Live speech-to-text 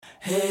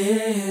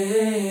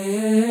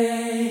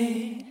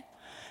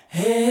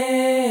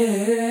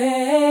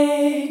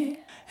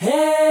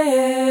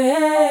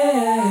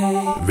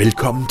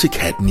Velkommen til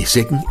Katten i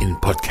Sækken, en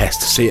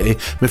podcast-serie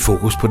med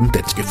fokus på den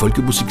danske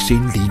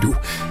folkemusikscene lige nu.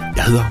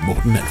 Jeg hedder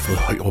Morten Alfred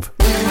Højrup.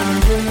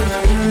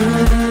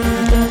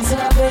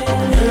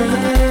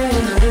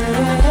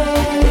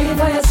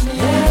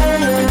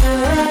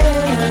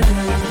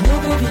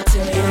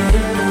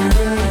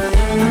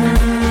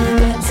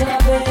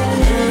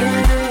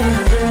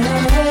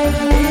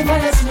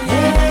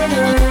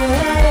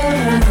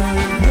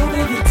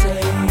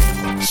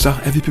 Så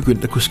er vi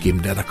begyndt at kunne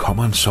skimme, at der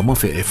kommer en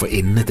sommerferie for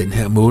enden af den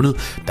her måned.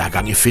 Der er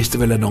gang i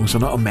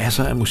festivalannoncerne og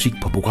masser af musik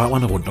på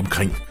programmerne rundt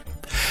omkring.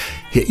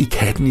 Her i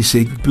Katten i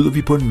Sækken byder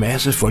vi på en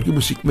masse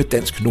folkemusik med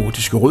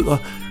dansk-nordiske rødder.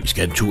 Vi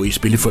skal en tur i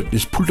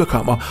Spillefolkenes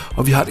Pulterkammer,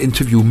 og vi har et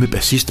interview med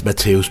bassist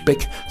Matthæus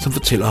Bæk, som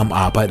fortæller om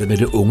arbejdet med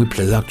det unge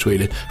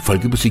pladeaktuelle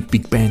folkemusik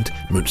big band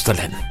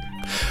Mønsterland.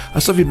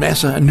 Og så har vi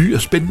masser af ny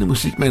og spændende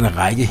musik med en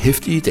række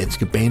heftige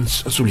danske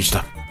bands og solister.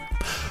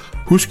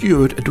 Husk i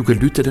øvrigt, at du kan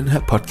lytte til den her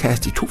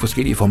podcast i 2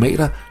 forskellige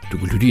formater. Du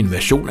kan lytte i en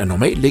version af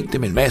normal længde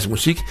med en masse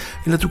musik,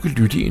 eller du kan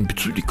lytte i en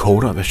betydeligt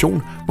kortere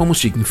version, hvor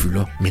musikken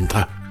fylder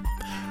mindre.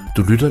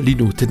 Du lytter lige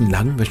nu til den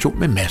lange version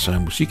med masser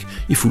af musik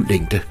i fuld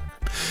længde.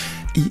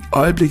 I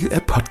øjeblikket er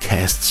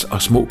podcasts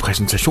og små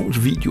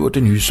præsentationsvideoer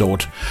det nye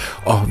sort,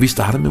 og vi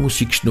starter med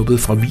musik snuppet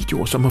fra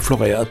videoer, som har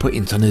floreret på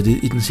internettet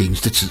i den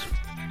seneste tid.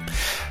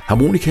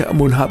 Harmonika og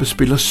mundharpe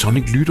spiller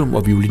Sonic Lydum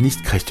og violinist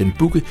Christian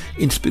Bugge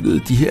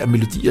indspillede de her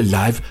melodier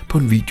live på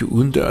en video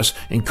udendørs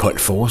en kold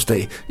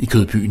forårsdag i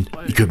Kødbyen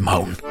i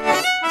København.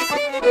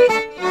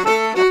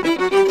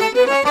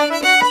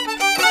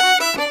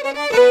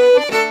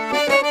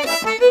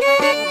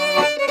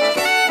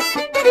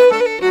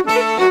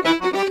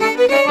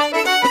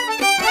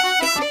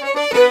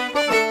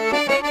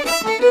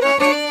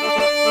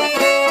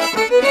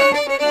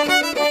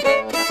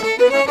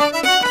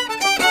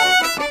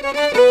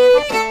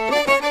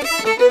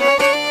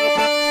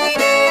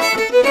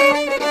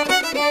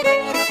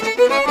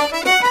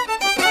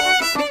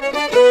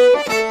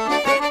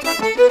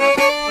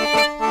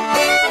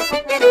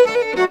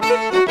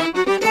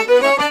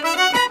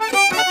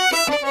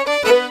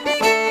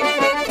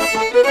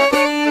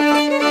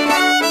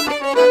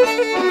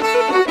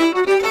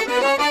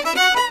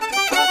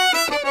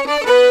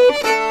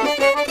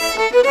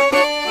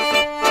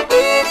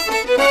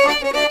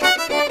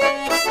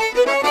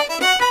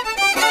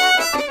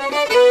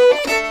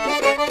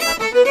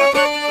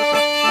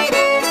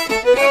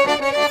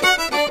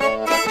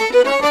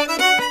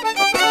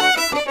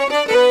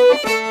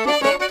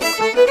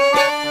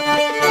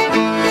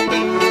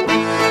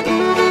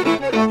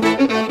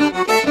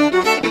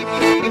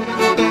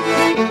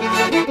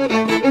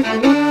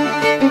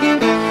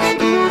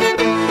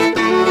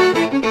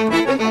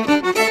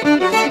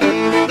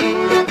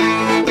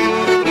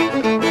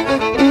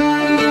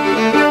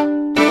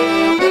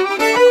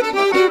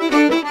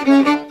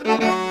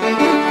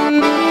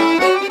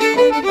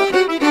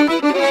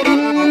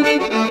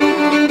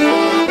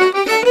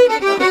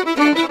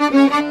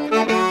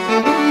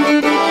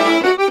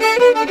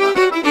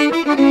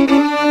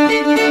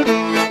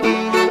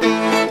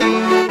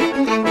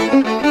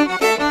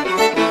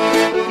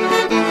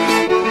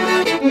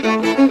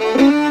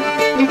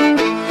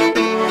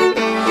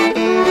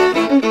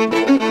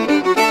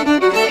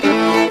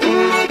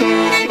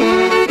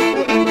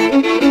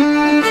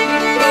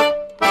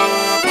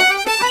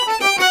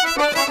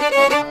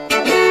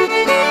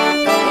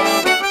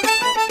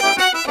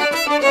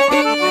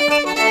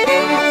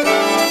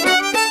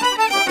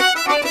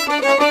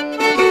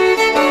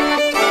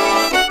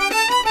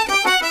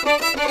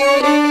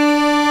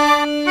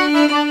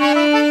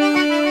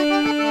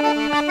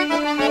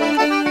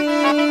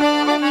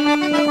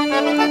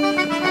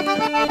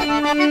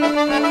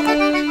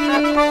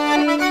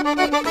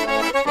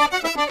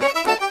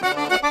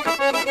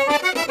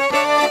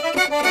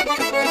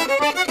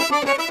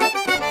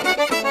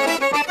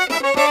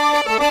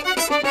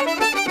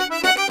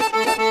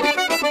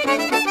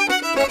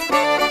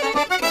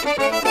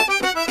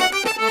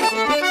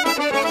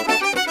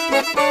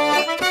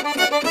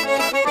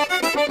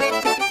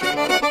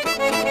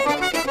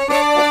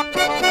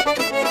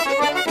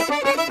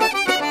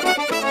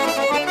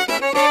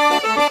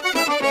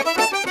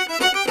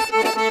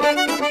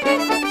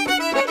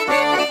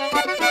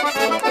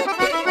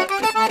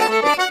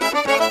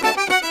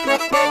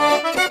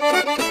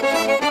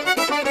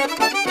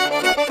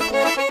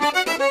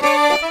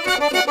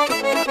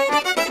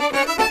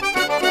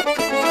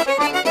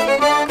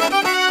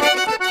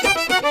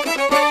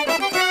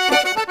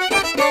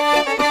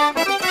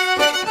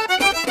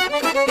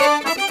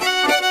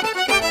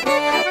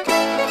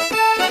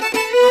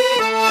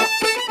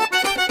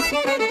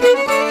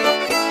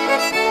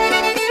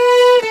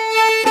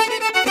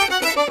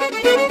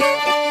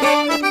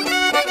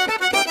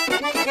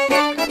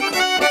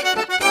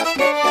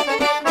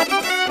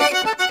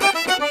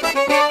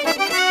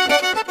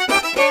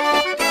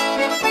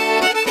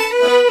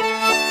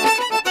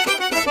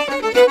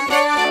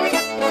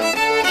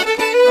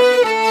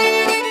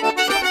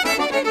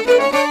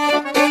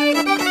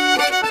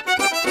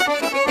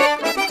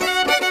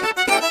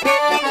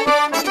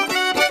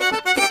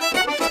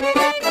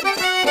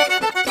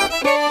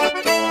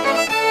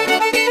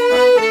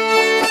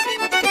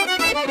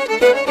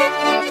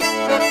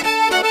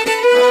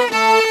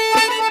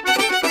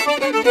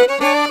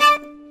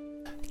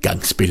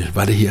 Gangspil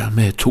var det her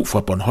med 2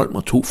 fra Bornholm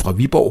og 2 fra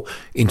Viborg,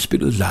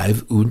 indspillet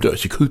live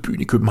udendørs i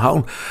Kødbyen i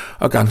København,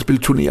 og Gangspil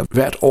turnerer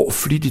hvert år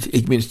flittigt,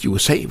 ikke mindst i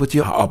USA, hvor de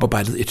har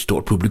oparbejdet et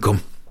stort publikum.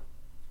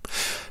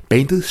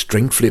 Bandet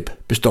Strength Flip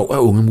består af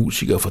unge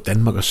musikere fra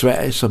Danmark og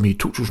Sverige, som i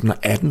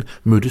 2018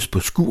 mødtes på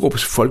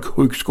Skurups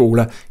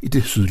Folkhögskola i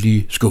det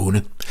sydlige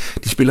Skåne.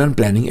 De spiller en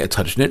blanding af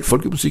traditionel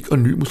folkemusik og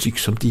ny musik,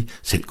 som de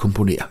selv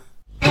komponerer.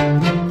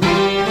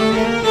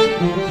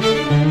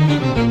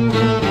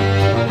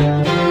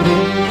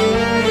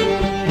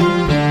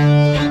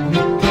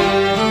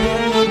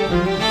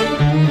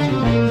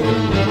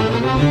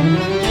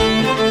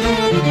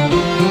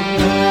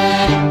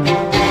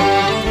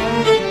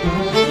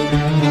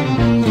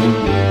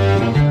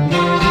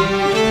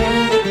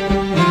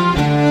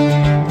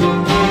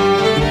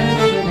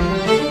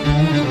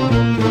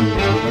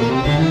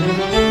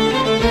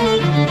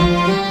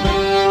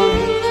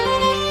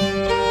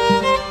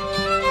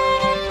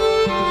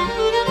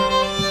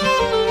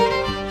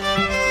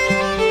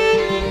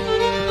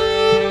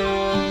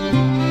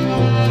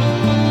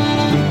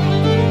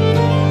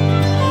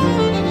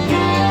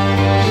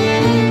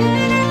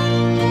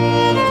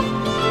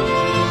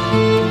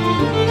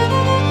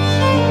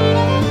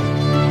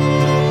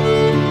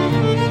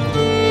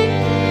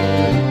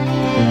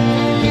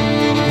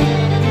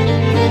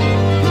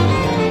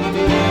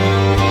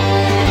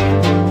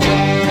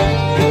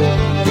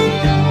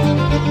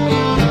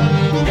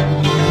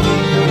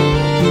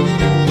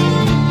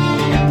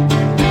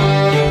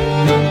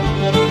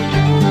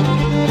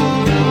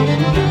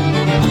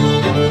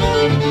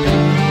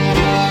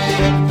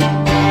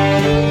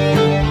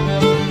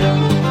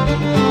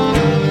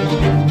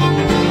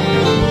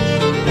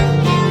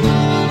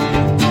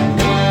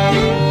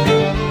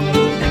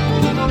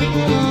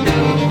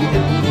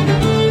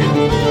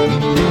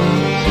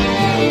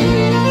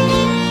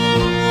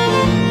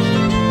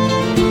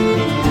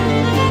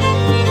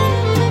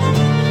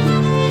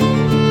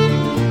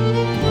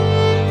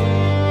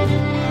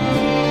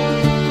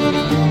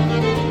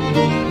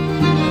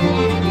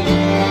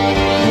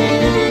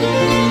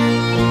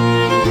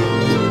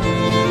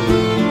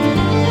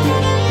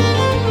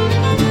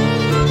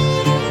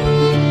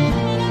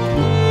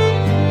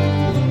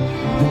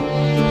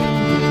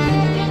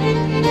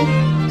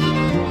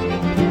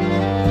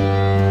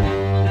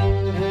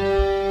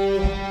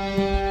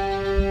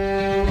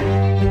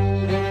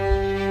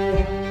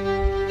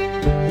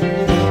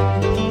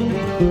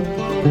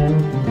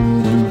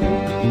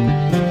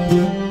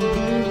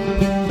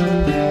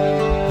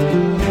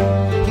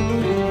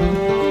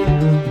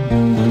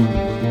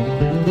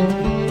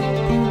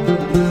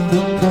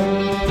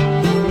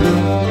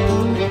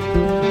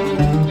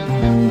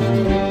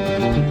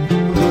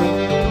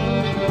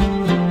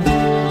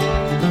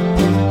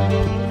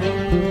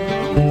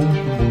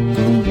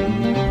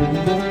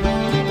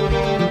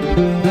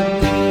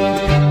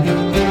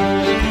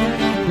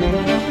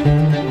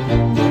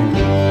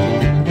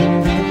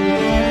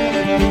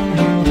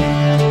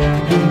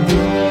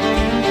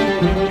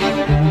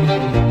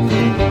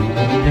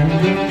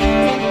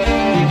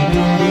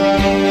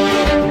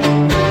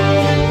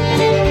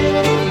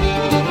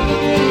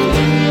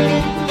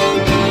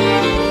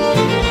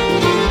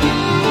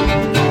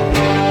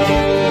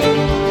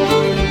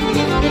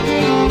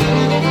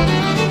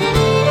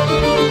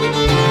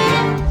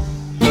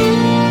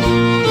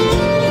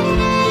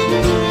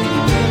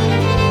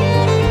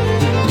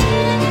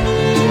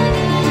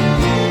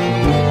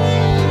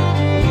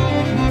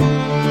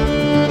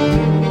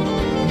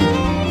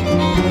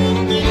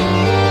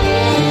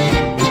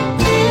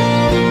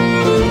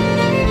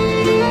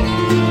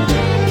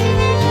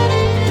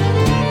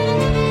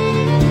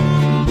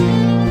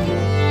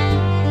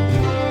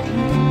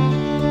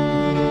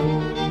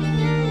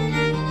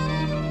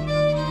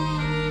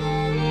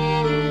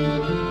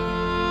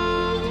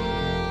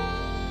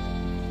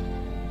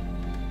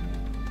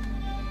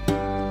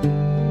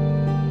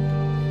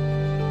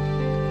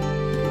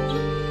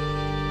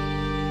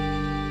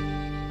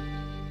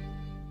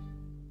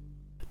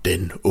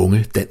 Den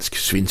unge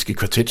dansk-svenske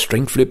kvartet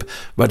Strength Flip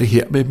var det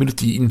her med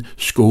melodien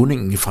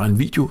Skåningen fra en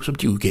video, som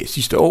de udgav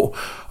sidste år,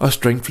 og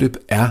Strength Flip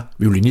er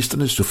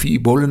violinisterne Sofie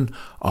Bollen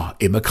og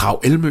Emma Krag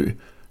Elmø,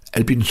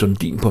 Albin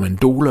Sundin på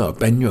mandola og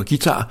banjo og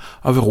guitar,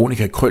 og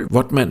Veronica Krøll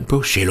Wortmann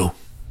på cello.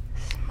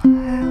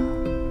 Smile,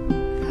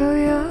 though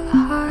your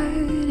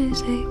heart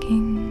is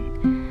aching.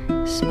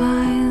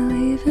 Smile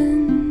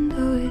even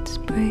though it's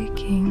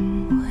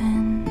breaking.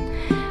 When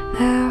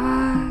there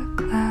are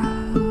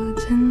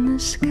clouds in the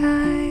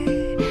sky,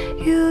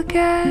 you'll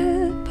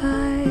get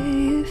by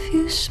if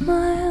you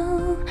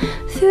smile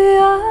through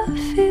your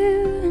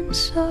fear and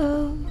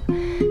sorrow.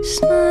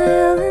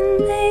 Smile and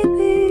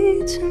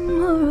maybe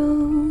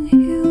tomorrow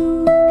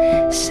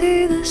you'll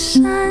see the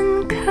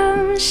sun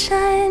come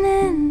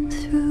shining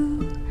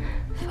through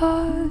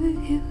for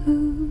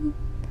you.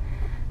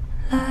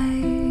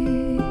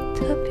 Light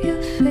up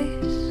your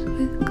face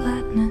with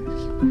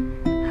gladness,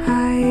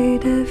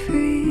 hide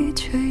every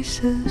trace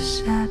of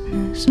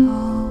sadness.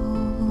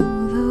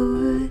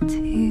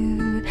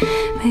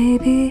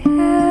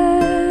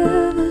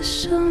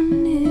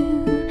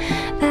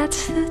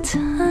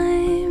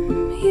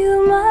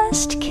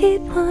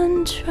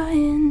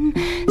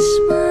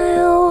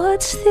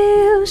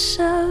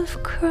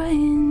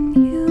 crying,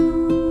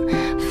 you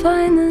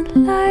find that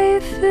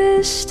life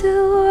is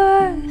still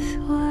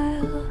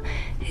worthwhile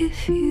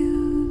if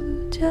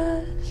you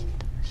just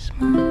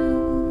smile.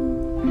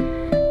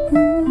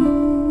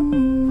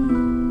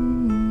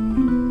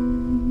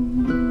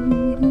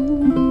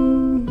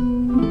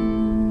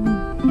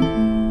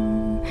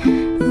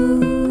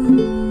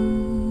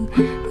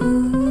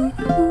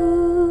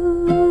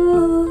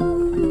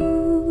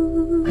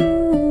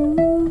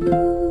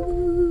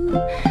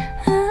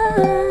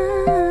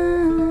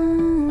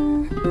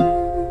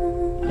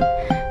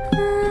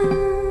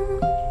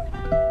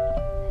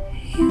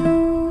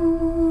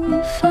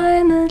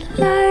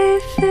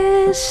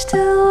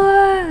 Still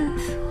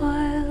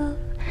worthwhile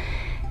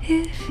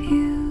if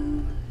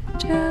you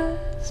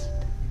just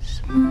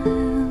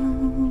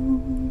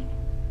smile.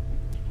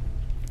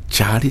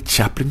 Charlie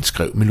Chaplin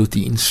skrev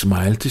melodien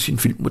Smile til sin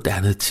film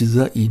Moderne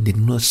Tider i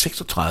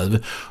 1936,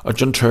 og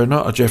John Turner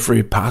og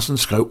Jeffrey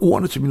Parsons skrev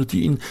ordene til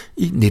melodien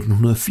i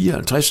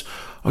 1954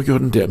 og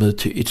gjorde den dermed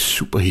til et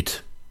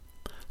superhit.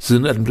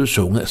 Siden er den blevet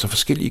sunget af så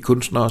forskellige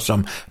kunstnere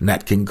som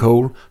Nat King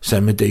Cole,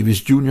 Sammy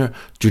Davis Jr.,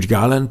 Judy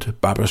Garland,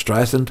 Barbra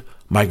Streisand,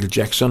 Michael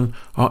Jackson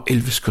og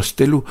Elvis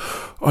Costello,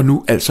 og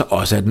nu altså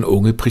også af den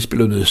unge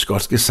prisbelønnede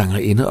skotske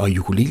sangerinde og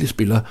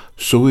ukulelespiller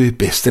Zoe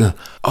Bestel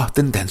og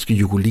den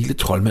danske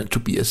ukulele-troldmand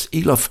Tobias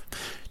Elof.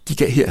 De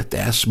gav her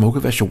deres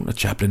smukke version af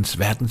Chaplins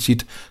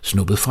verdenshit,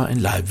 snuppet fra en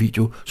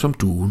live-video, som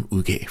duoen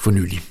udgav for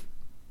nylig.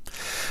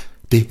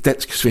 Det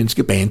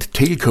dansk-svenske band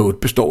Tailcoat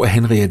består af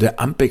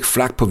Henriette Ambæk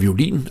Flak på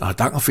violin og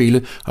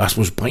dangerfele,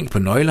 Rasmus Brink på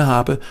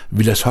nøgleharpe,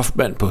 Vilas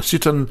Hoffmann på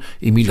sitteren,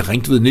 Emil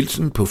Ringtved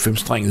Nielsen på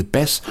femstrenget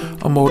bas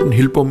og Morten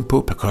Hilbom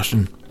på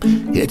percussion.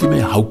 Her er de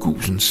med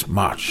Havgusens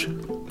March.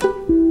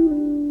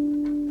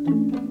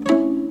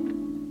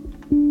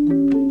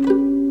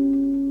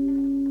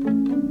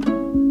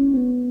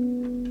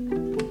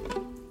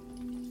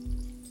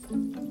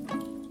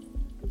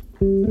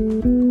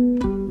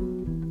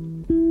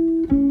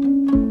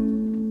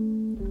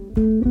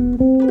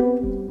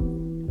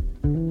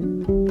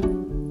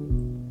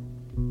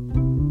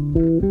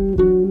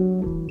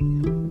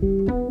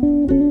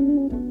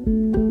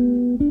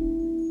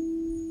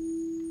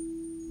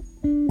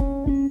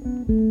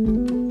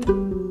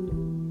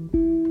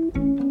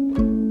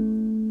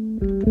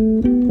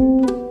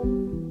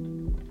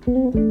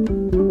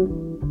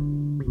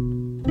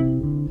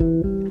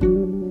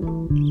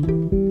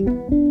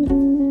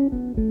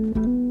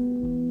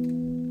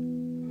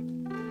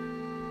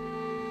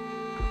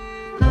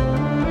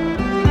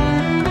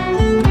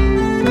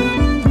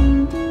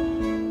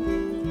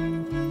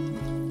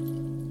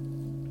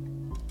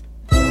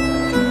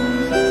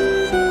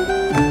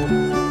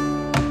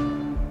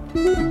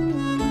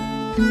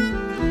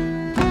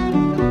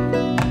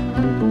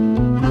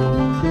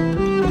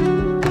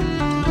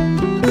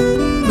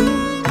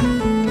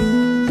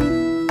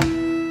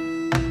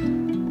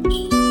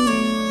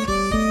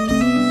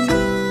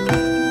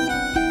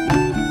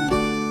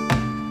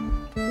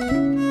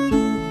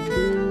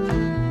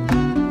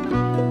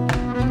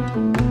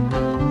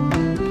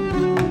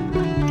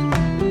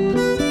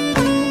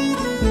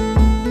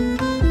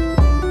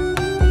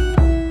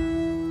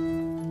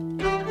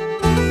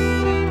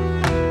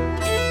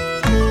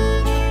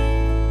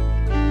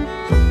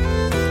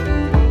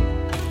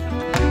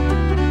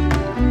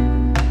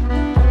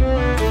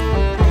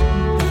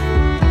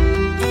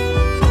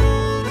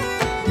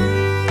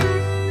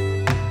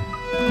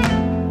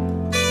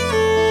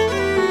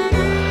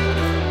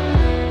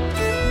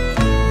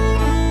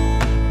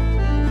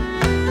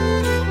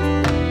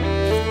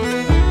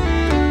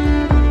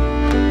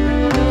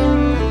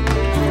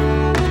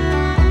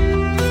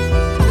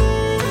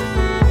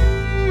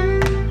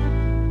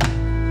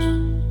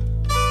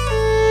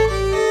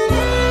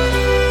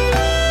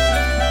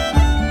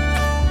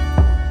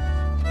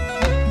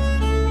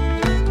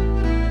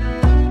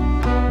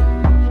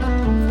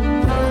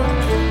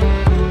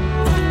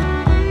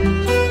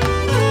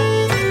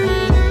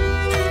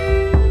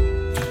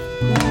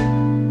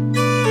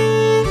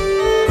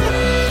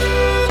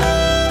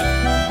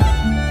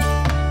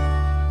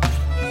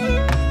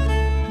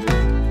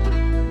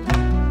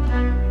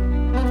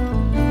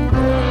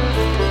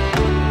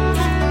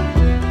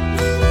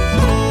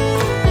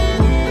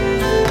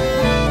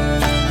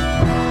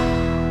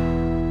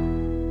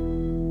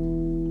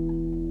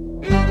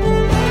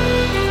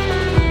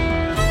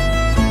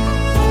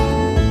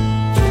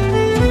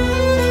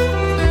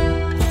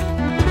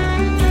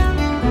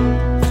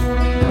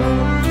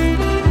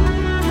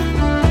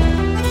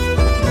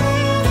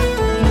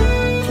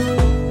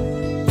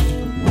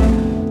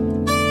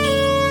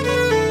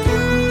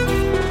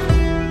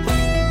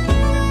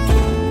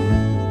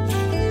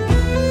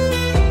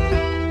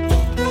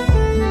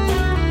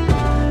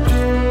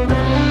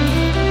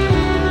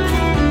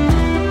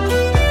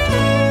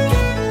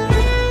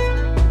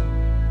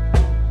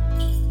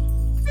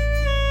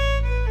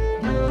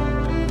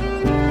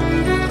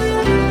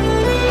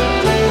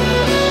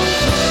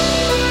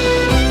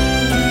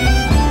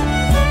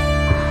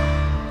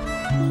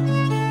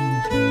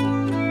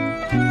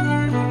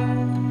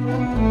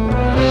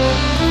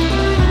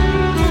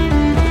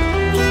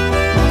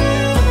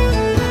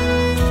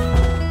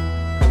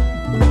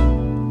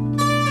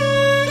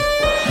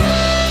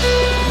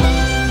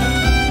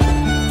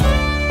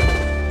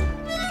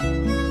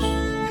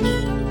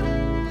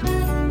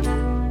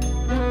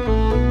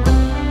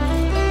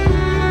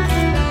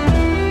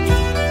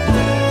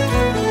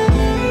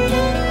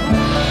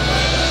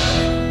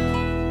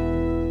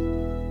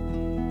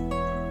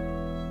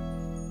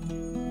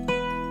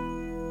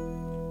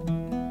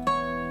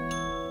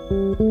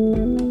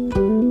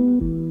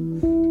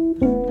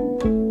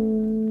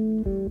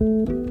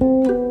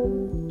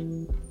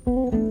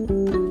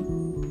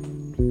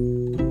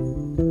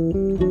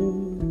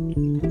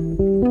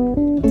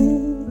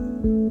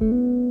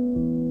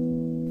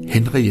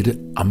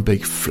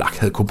 Ambæk Flak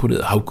havde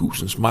komponeret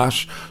Havgusens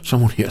March, som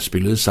hun her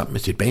spillede sammen med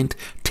sit band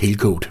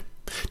Tailcoat.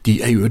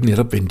 De er jo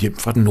netop vendt hjem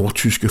fra den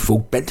nordtyske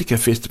Folk Baltica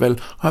Festival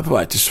og er på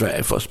vej til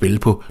Sverige for at spille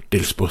på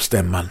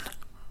Delsbo-Stammen.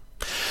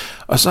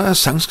 Og så er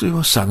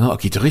sangskriver, sanger og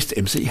guitarist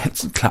MC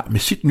Hansen klar med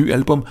sit nye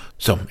album,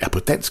 som er på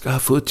dansk og har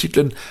fået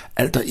titlen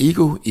Alter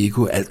Ego,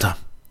 Ego Alter.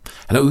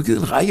 Han har udgivet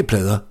en række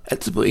plader,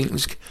 altid på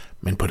engelsk,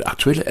 men på det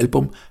aktuelle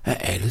album er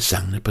alle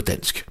sangene på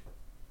dansk.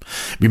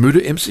 Vi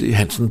mødte MC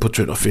Hansen på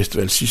Tønder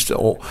Festival sidste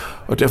år,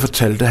 og der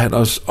fortalte han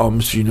os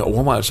om sine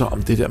overvejelser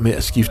om det der med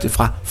at skifte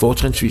fra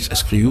fortrinsvis at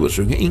skrive og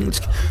synge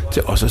engelsk,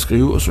 til også at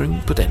skrive og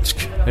synge på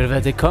dansk. Ved du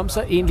hvad, det kom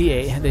så egentlig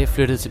af, da jeg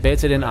flyttede tilbage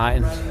til den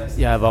egen,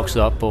 jeg er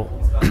vokset op på.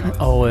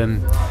 Og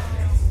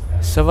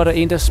så var der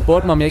en, der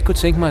spurgte mig, om jeg ikke kunne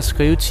tænke mig at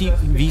skrive 10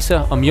 viser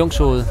om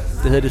Jungshoved.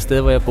 Det hedder det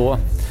sted, hvor jeg bor.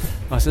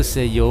 Og så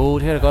sagde jeg, jo,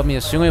 det er da godt, men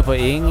jeg synger jo på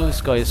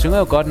engelsk, og jeg synger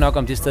jo godt nok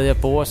om det sted, jeg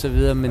bor og så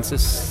videre, men så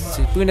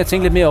begyndte jeg at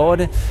tænke lidt mere over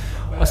det.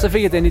 Og så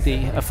fik jeg den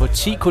idé at få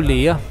 10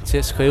 kolleger til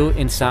at skrive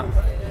en sang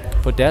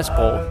på deres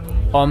sprog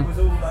om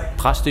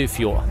Præstø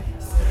Fjord.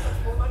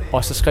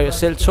 Og så skrev jeg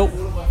selv 2.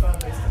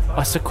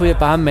 Og så kunne jeg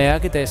bare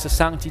mærke, da jeg så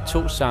sang de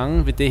 2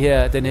 sange ved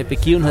den her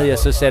begivenhed, jeg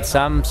så satte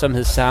sammen, som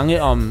hed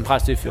Sange om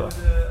Præstø Fjord.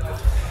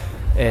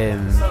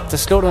 Så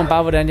slog det mig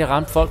bare, hvordan jeg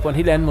ramte folk på en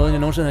helt anden måde, end jeg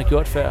nogensinde havde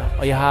gjort før.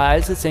 Og jeg har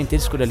altid tænkt,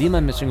 det skulle da lige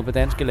meget med at synge på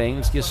dansk eller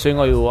engelsk. Jeg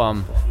synger jo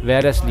om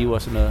hverdagsliv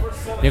og sådan noget.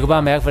 Men jeg kunne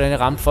bare mærke, hvordan jeg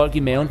ramte folk i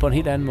maven på en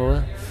helt anden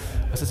måde.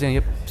 Og så tænkte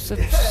jeg,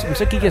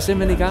 så gik jeg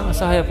simpelthen i gang, og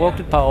så har jeg brugt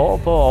et par år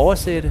på at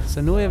oversætte.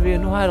 Så nu har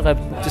jeg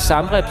det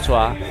samme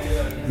repertoire,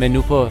 men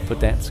nu på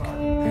dansk.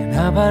 Han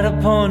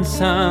arbejder på en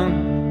sang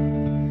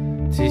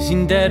til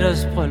sin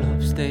datters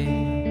bryllupsdag.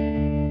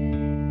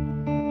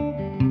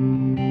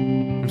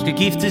 Hun skal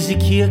giftes i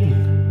kirken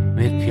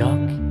med et pjok.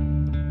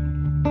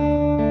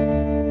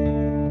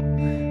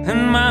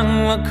 Han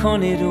mangler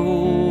kun et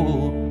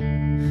ord,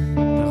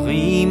 der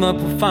rimer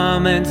på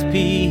farmands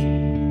pige.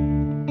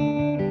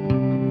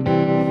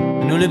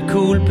 Nu løb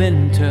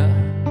kuglepennen tør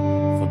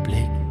for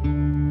blik.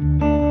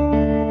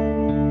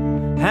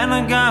 Han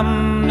har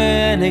gamle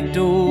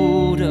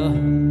anekdoter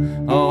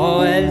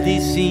over alle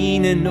de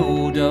sine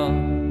noter.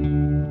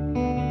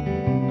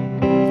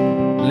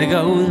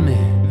 Lægger ud med,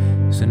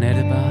 sådan er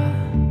det bare.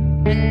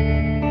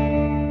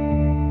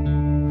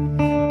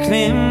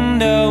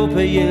 Klemte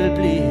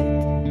upåhjælpeligt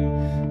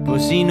på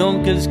sin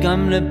onkels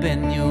gamle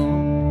banjo,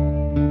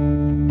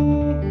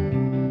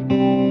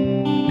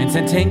 mens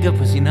han tænker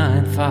på sin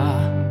egen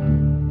far.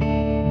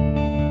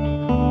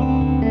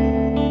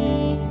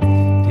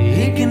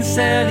 En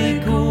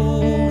særlig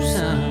god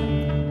sang,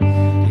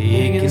 det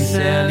er ikke en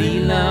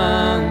særlig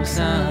lang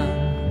sang.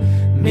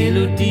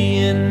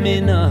 Melodien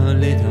minder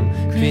lidt om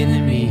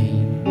kvinde min.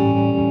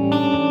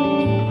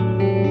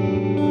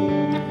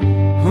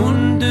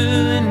 Hun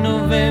døde en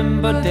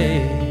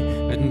novemberdag,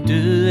 og den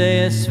døde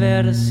er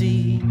svært at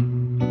sige.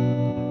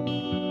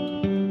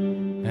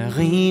 Hvad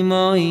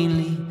rimer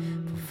egentlig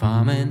på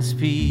farmands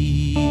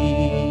pige?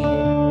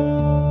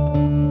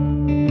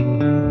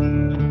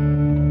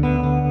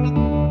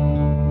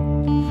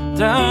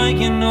 Der er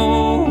ikke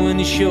nogen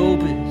i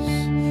showbiz,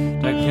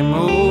 der kan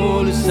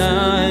måle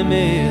sig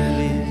med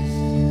Lis.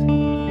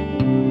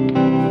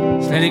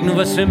 Slet ikke nu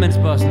var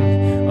sømandsbossen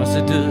også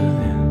død.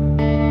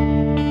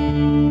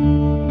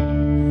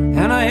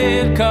 Han har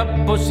helt kop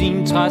på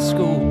sin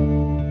træsko,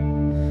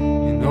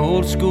 en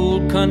old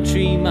school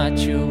country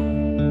macho.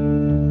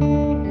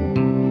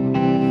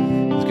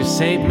 Han skal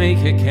satme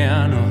ikke have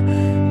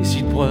kerner i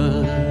sit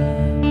brød.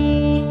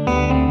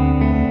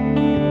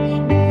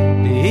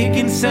 Ikke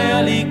en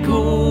særlig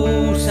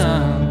god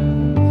sang,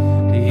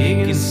 det er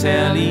ikke en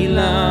særlig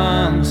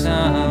lang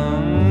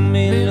sang.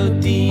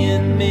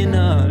 Melodien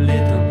minder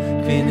lidt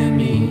om kvinde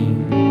min.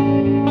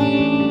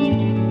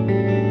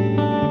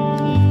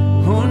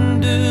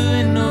 Hun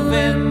døde en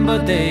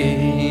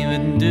novemberdag,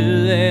 men den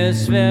døde er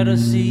svært at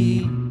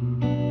sige.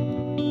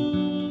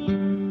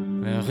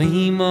 Hvad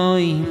rimer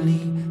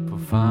egentlig på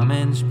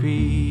farmands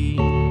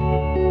pige?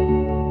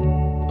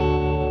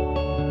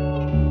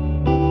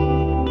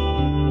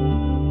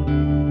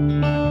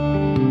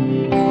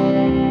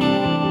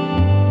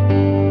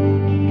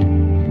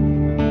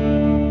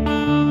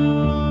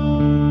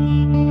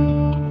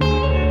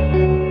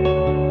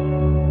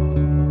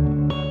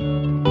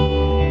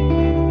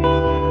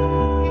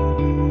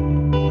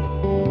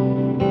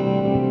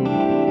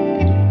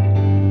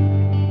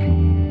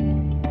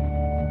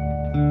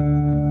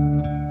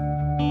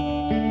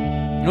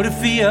 Nu er det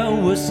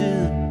 4 uger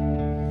siden,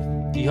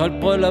 de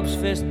holdt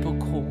bryllupsfest på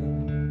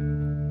kroen.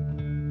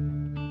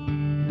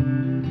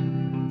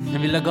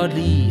 Jeg ville da godt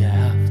lige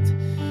have haft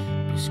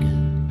besked.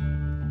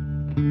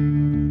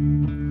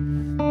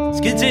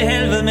 Skid til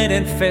helvede med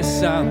den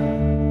festsang.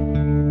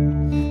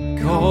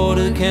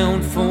 Kortet kan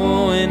hun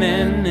få en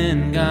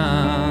anden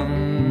gang.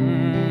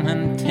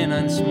 Han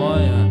tænder en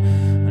smøger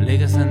og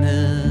lægger sig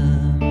ned.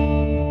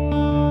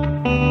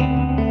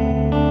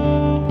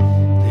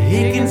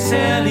 Det er ikke en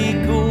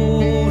særlig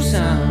god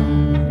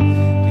sang,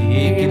 det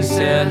er ikke en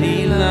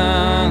særlig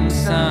lang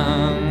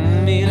sang.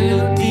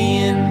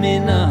 Melodien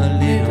minder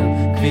lidt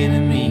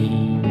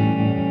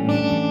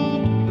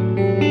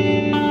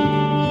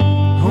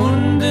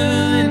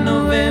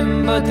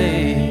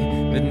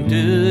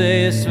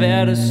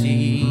svært at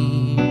sige.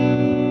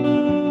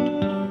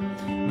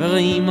 Hvad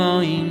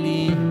rimer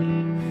egentlig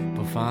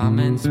på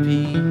farmands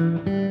pige?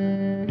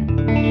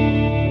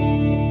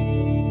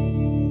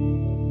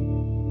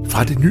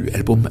 Fra det nye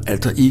album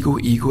Alter Ego,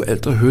 Ego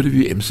Alter hørte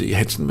vi MC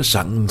Hansen med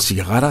sangen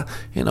Cigaretter,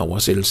 en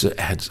oversættelse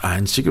af hans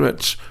egen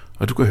Cigarettes,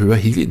 og du kan høre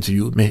hele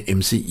interviewet med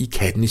MC i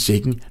Katten i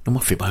Sækken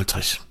nummer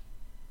 55.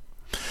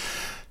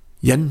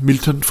 Jan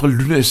Milton fra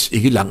Lynæs,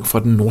 ikke langt fra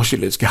den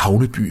nordsjællandske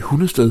havneby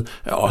Hundested,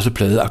 er også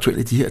pladeaktuel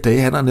i de her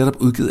dage. Han har netop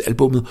udgivet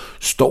albummet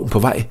Storm på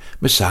vej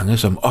med sange,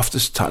 som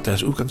oftest tager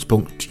deres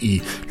udgangspunkt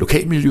i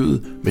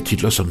lokalmiljøet med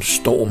titler som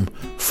Storm,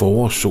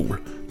 Forårssol,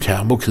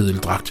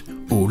 Termokedeldragt,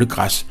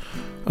 Ålegræs,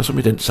 og som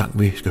i den sang,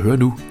 vi skal høre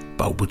nu,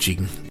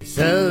 Bagbutikken. Vi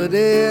sad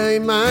der i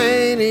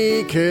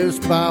Meinikes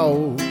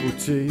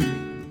bagbutik.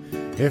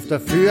 Efter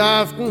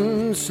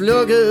fyraften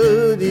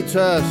slukkede de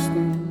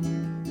tørsten.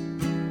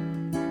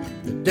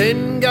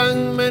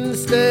 Dengang man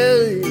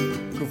stadig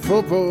kunne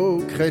få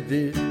på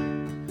kredit,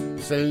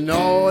 selv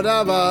når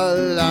der var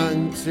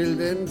langt til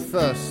den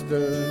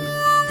første.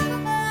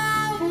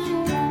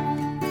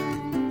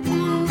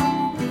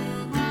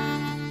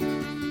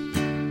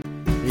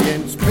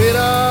 Jens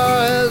Peter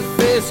havde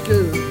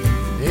fisket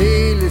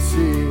hele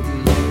sit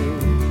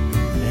liv.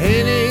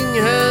 Henning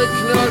havde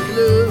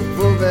knoklet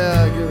på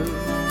værket.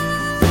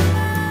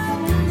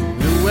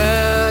 Nu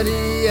er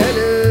de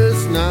alle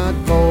snart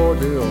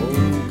borte og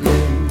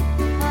glemt,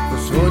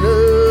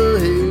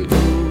 forsvundet helt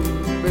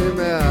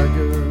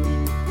ubemærket.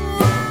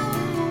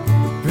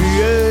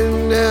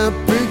 Byen er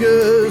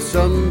bygget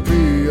som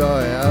byer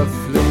er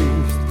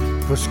flest,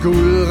 på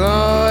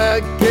skuldre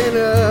af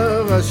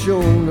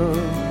generationer.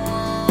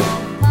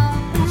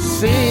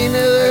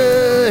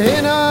 Senede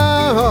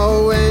hænder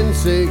og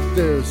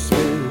ansigtet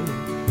sved,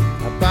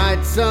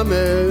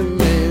 arbejdsomme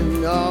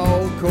mænd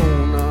og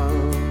koner.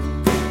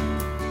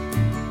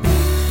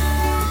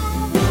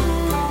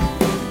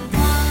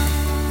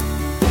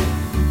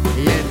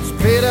 Jens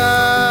Peter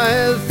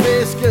havde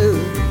fisket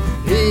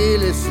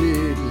hele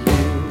sit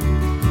liv.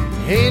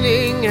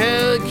 Henning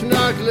havde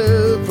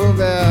knoklet på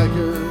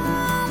værket.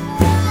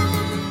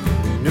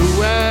 Nu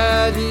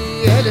er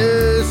de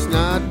alle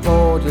snart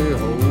borte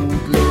og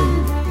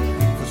glemt,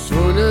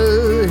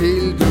 forsvundet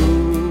helt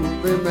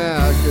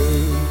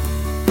ubemærket.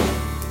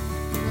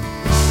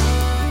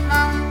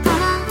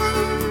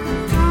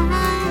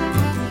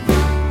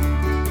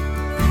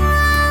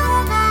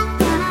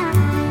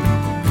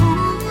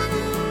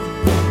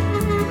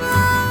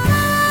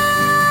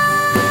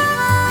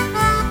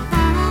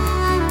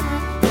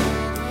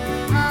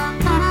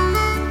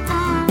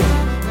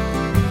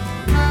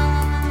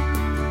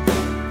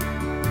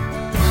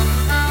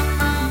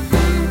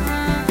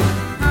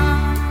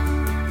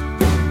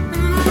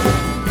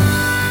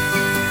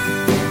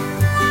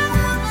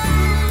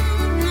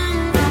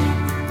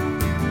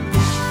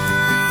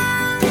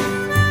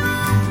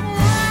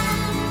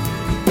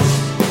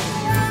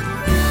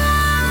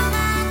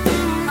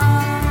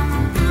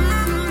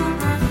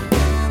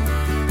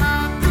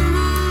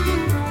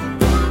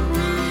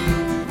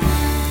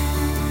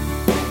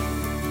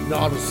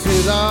 Når du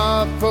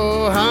sidder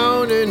på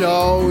havnen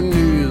og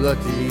nyder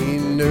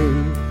din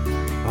øl,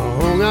 og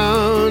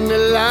hungerne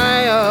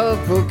leger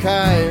på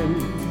kajen,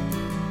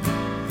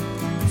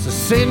 så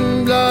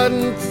send blot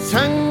en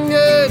tanke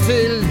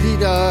til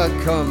de, der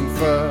kom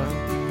før,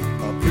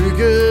 og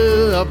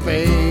byggede og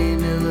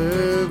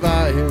banede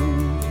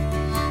vejen.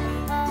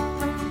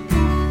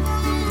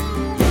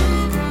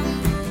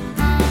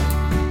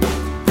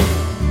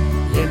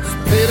 Jens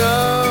Peter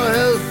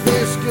havde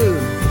fisket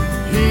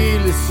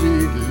hele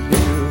sit liv.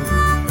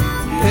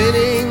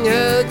 Henning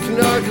havde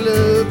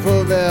knoklet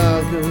på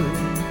værket.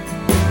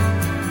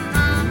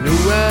 Nu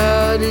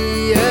er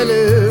de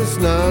alle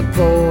snart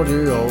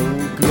borte og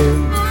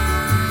glemt,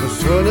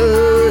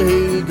 forsvundet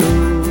helt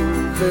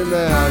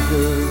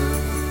ubemærket.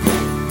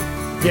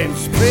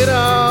 Jens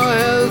Peter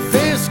havde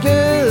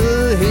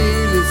fisket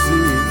hele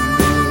sit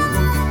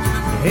liv.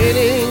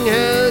 Henning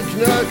havde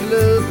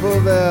knoklet på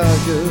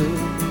værket.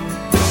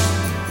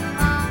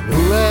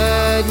 Nu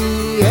er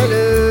de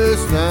alle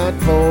snart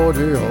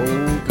borte og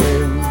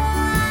glemt,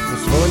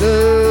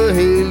 forsvundet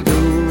helt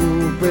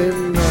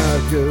ubemærket.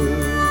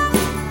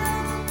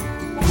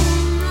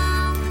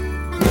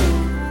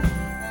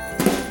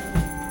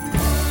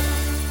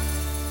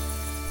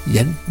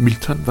 Jan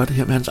Milton var det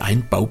her med hans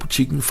egen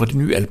Bagbutikken fra det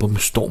nye album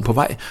Storm på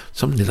vej,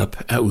 som netop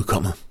er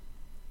udkommet.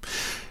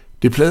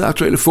 Det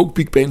pladeaktuelle folk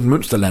big band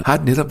Mønsterland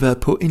har netop været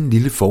på en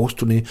lille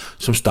forårsturné,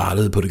 som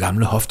startede på det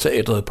gamle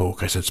Hofteatret på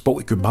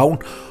Christiansborg i København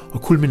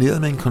og kulminerede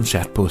med en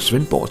koncert på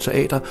Svendborg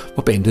Teater,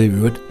 hvor bandet i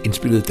øvrigt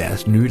indspillede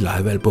deres nye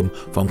livealbum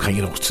for omkring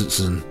et års tid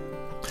siden.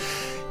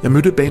 Jeg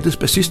mødte bandets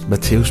bassist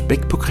Matthæus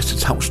Bæk på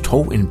Christianshavns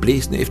Torv en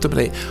blæsende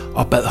eftermiddag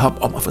og bad ham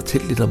om at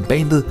fortælle lidt om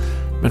bandet,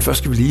 men først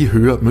skal vi lige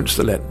høre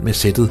Mønsterland med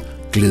sættet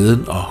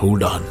Glæden og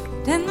Hold On.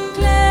 Den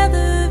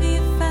glæde vi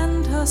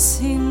fandt hos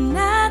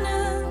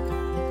hinanden,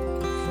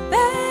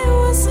 hver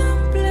ord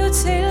som blev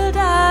til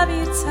da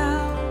vi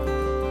tag,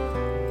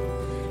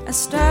 er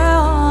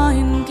større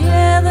end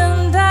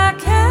glæden der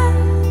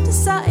kaldtes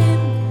sig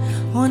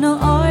ind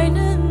under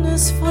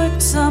øjnenes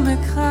frygtsomme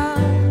krav.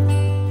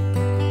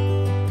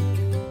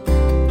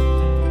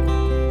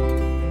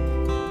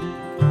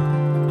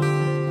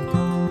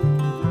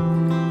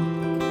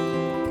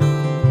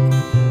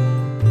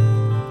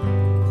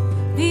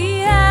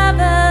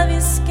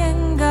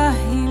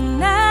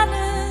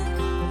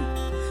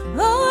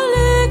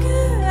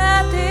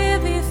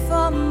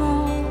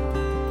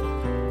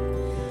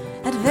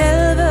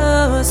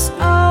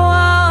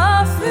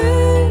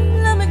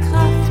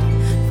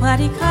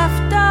 De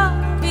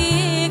kræfter, vi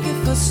ikke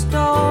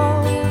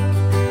forstår.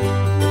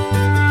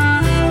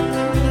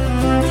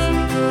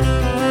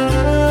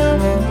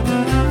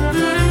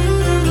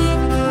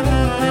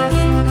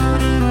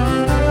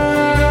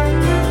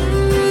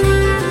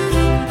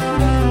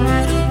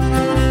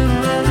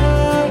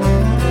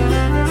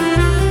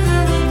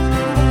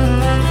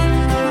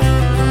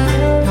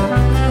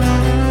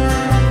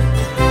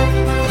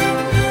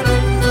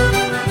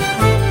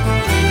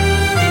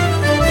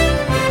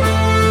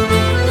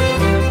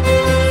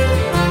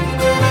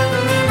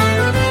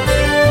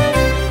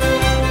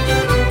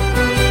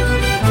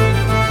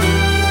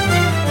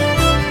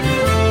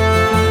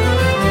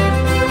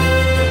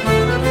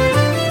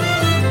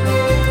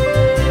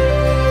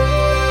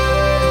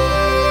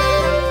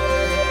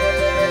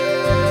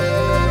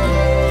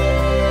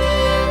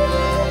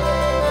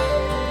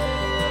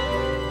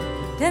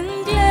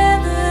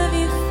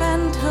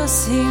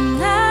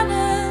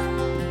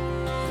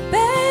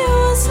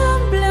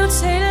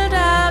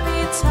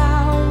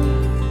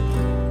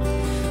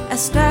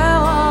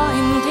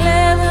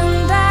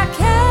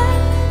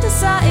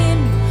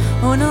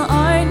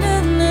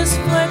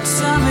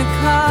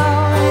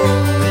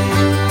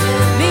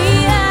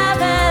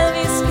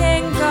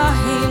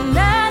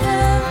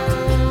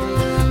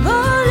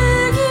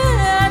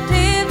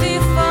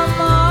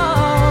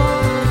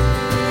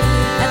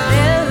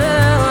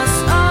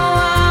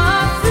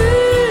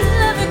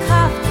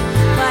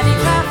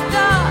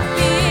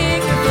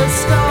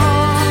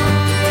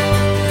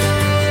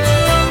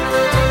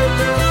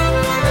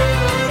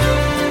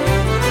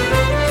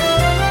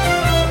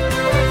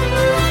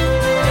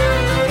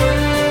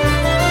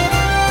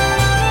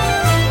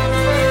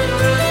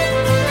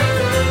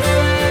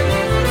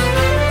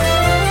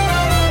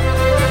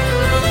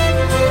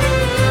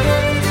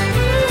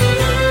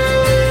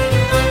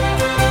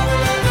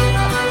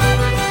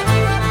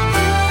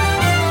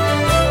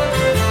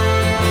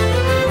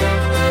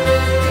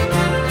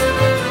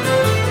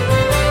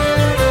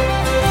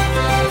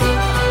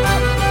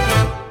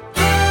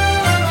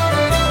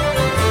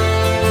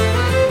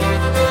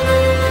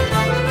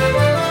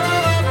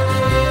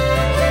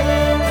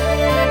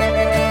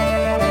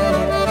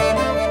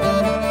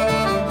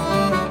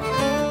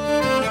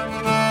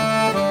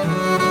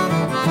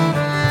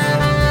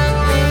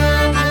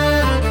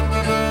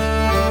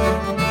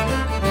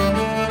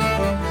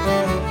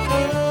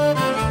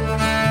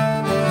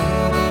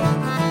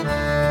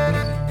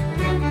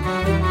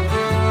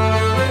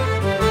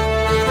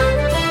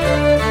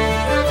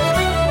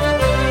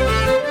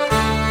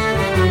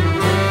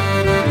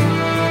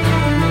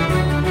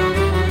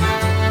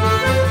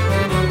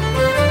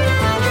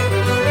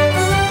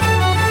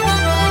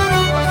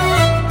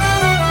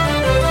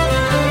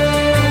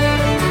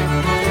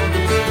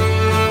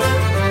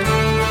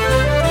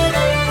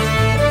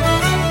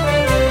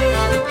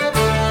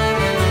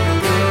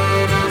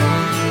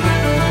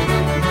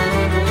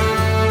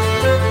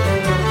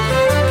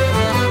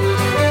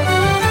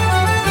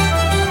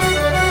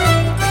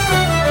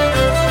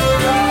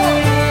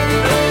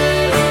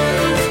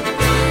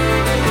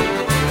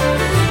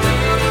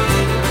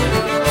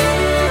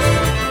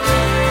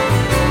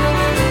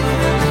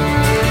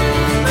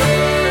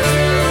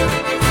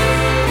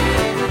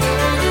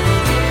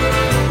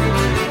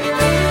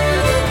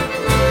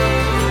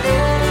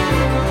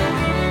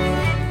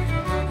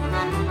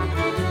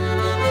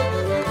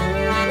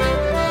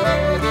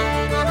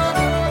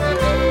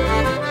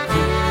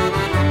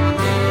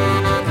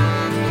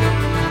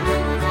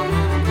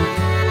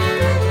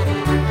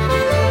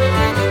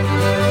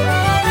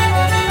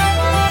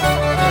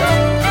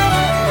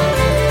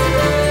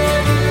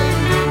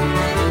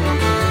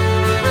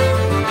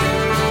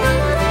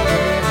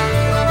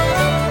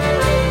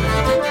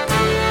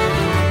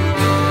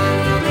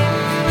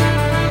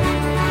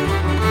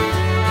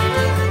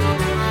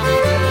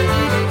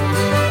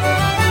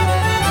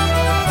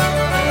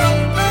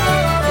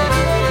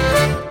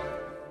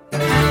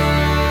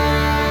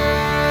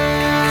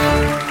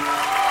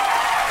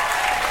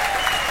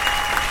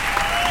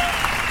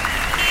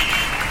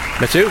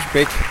 Matthæus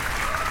Bæk,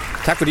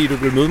 tak fordi du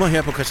blev møde mig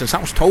her på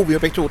Christianshavns Torv. Vi er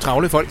begge to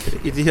travle folk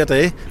i de her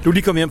dage. Du er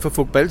lige kommet hjem fra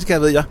Folk Baltica,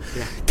 ved jeg.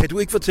 Ja. Kan du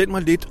ikke fortælle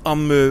mig lidt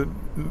om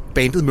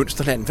bandet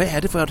Mønsterland? Hvad er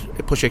det for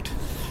et projekt?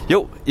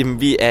 Jo,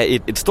 jamen, vi er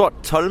et stort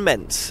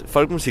 12-mands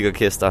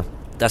folkemusikorkester,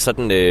 der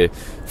sådan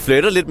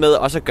flytter lidt med,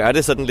 også at gøre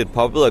det sådan lidt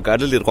poppet og gøre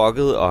det lidt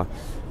rocket. Og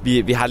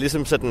vi har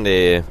ligesom sådan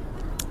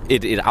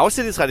et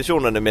afsæt i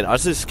traditionerne, men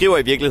også skriver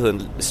i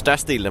virkeligheden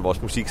størstedelen af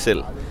vores musik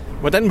selv.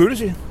 Hvordan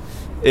mødtes I?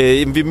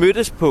 Vi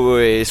mødtes på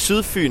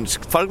Sydfyns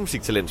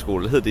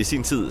Folkemusiktalentskole, hed det i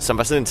sin tid, som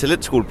var sådan en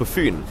talentskole på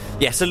Fyn.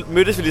 Ja, så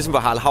mødtes vi ligesom, hvor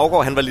Harald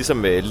Haugaard, han var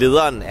ligesom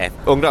lederen af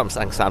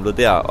ungdomsensemblet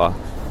der,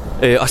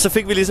 og så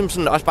fik vi ligesom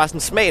sådan, også bare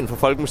sådan smagen for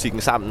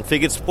folkemusikken sammen,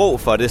 fik et sprog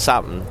for det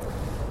sammen.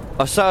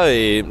 Og så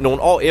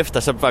nogle år efter,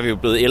 så var vi jo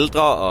blevet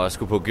ældre og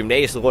skulle på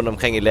gymnasiet rundt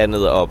omkring i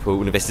landet og på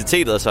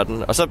universitetet og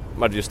sådan, og så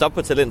måtte vi jo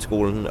stoppe på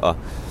talentskolen,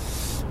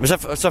 men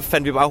så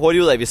fandt vi bare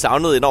hurtigt ud af, at vi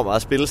savnede enormt meget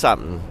at spille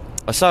sammen.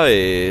 Og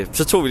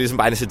så tog vi ligesom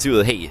bare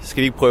initiativet, hey,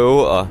 skal vi ikke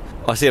prøve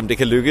at se, om det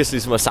kan lykkes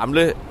ligesom at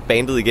samle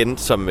bandet igen,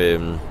 som,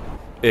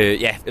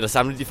 eller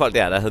samle de folk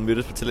der havde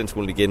mødtes på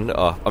talentskolen igen,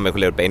 og om man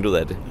kunne lave et band ud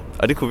af det.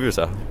 Og det kunne vi jo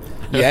så.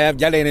 Ja,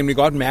 jeg lagde nemlig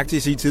godt mærke til i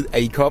sin tid,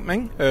 at I kom,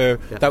 ikke?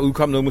 Der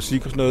udkom noget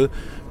musik og sådan noget.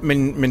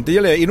 Men det,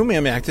 jeg lagde endnu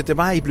mere mærke til, det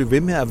var, at I blev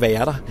ved med at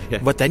være der. Ja.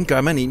 Hvordan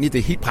gør man egentlig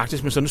det helt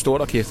praktisk med sådan et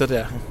stort orkester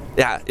der?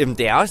 Ja,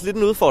 det er også lidt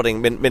en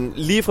udfordring, men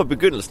lige fra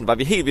begyndelsen var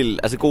vi helt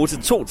vildt gode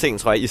til 2 ting,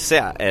 tror jeg,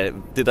 især af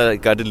det, der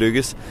gør det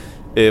lykkes.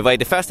 Hvor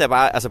det første er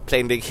bare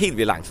planlægge helt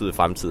vildt lang tid i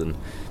fremtiden.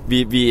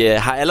 Vi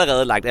har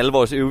allerede lagt alle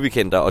vores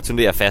øveweekender og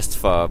turnerer fast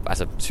for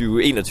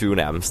 2021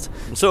 nærmest.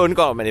 Så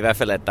undgår man i hvert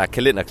fald, at der er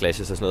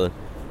kalenderclashes og sådan noget.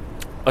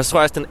 Og så tror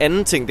jeg også, den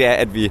anden ting, det er,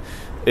 at vi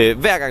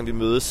hver gang vi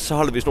mødes, så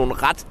holder vi sådan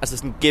nogle ret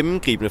sådan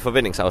gennemgribende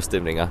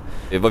forventningsafstemninger.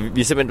 Hvor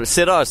vi simpelthen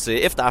sætter os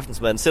efter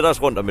aftensmaden, sætter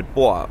os rundt om et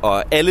bord,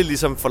 og alle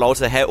ligesom får lov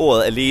til at have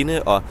ordet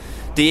alene. Og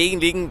det er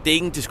egentlig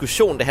ikke en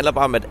diskussion, det handler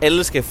bare om, at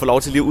alle skal få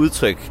lov til lige at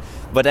udtrykke,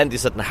 hvordan de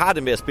sådan har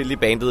det med at spille i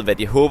bandet, hvad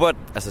de håber,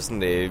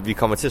 vi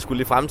kommer til at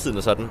skulle i fremtiden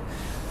og sådan.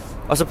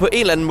 Og så på en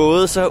eller anden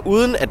måde, så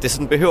uden at det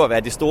sådan behøver at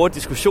være de store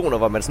diskussioner,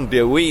 hvor man sådan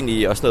bliver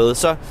uenige og sådan noget,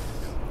 så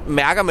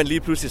mærker man lige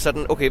pludselig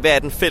sådan, okay, hvad er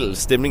den fælles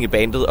stemning i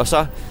bandet? Og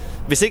så,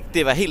 hvis ikke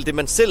det var helt det,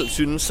 man selv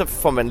synes, så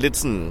får man lidt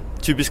sådan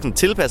typisk sådan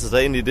tilpasset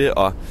sig ind i det.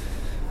 Og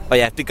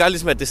ja, det gør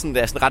ligesom, at det sådan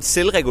er sådan ret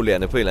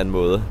selvregulerende på en eller anden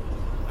måde.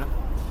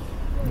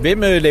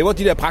 Hvem laver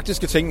de der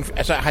praktiske ting?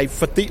 Har I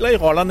fordeler i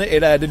rollerne,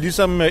 eller er det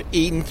ligesom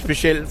en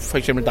speciel, for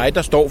eksempel dig,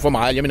 der står for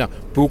meget? Jeg mener,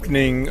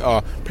 bookning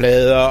og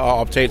plader og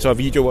optagelser og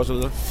videoer og så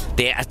videre.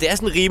 Det er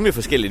sådan rimelig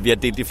forskelligt. Vi har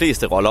delt de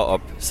fleste roller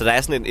op. Så der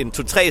er sådan en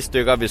 2-3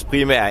 stykker, hvis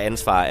primære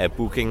ansvar er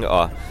booking,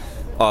 og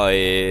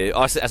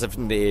også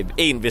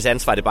en hvis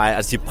ansvar det bare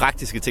er de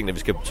praktiske ting, når vi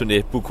skal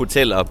turné, book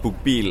hotel og book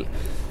bil.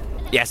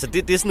 Ja, så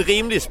det er sådan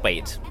rimelig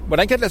spredt.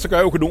 Hvordan kan det lade sig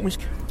gøre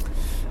økonomisk?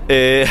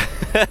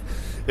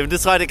 Jamen det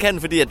tror jeg, det kan,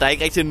 fordi at der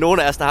ikke rigtig nogen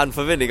af os, der har en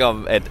forventning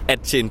om at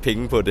tjene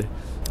penge på det.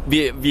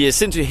 Vi er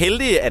sindssygt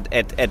heldige,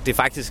 at det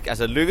faktisk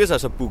lykkes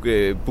os at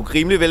booke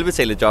rimelig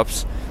velbetalte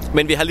jobs.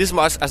 Men vi har ligesom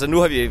også, nu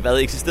har vi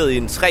været eksisteret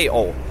i 3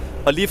 år,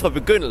 og lige fra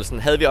begyndelsen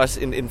havde vi også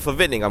en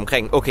forventning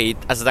omkring, okay,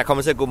 der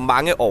kommer til at gå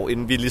mange år,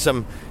 inden vi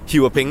ligesom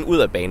hiver penge ud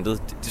af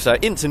bandet. Så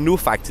indtil nu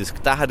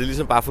faktisk, der har det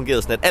ligesom bare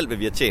fungeret sådan, at alt, hvad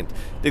vi har tjent,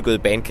 det er gået i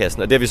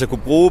bandkassen, og det har vi så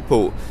kunne bruge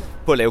på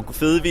at lave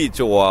fede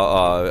videoer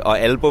og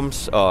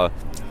albums, og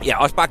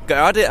ja, også bare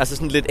gøre det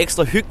sådan lidt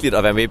ekstra hyggeligt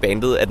at være med i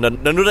bandet, at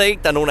når nu der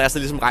er nogen af os, der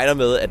ligesom regner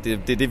med, at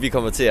det er det, vi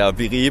kommer til at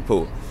blive rige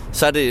på,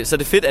 så er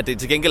det fedt, at det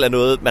til gengæld er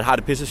noget, man har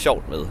det pisse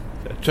sjovt med.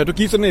 Så du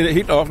giver sådan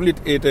helt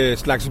offentligt et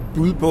slags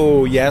bud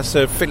på jeres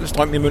fælles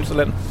drøm i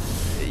Mønsterland?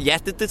 Ja,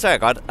 det tør jeg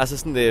godt.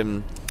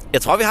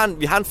 Jeg tror,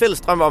 vi har en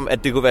fælles drøm om,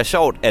 at det kunne være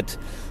sjovt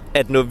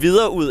at nå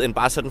videre ud end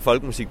bare sådan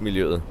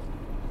folkemusikmiljøet.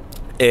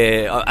 En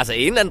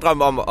eller anden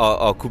drøm om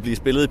at kunne blive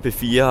spillet i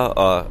P4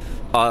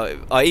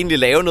 og egentlig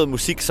lave noget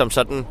musik, som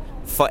sådan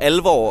for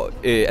alvor...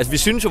 vi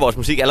synes jo, vores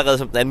musik allerede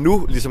som den er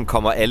nu, ligesom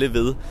kommer alle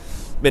ved.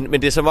 Men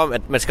det er som om,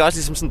 at man skal også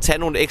ligesom sådan tage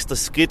nogle ekstra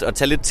skridt og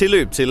tage lidt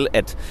tilløb til,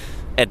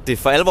 at det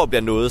for alvor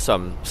bliver noget,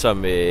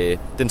 som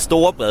den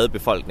store brede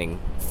befolkning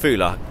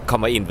føler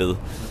kommer en ved.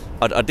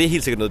 Og det er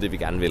helt sikkert noget, det vi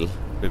gerne vil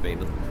med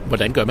bandet.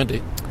 Hvordan gør man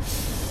det?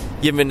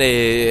 Jamen,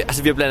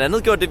 vi har blandt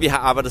andet gjort det, vi har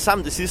arbejdet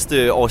sammen det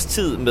sidste års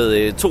tid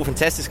med 2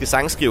 fantastiske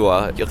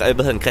sangskrivere,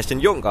 Christian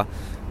Juncker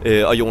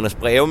og Jonas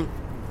Breum.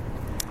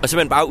 Og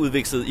simpelthen bare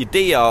udvekslet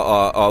idéer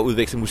og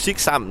udvekslet musik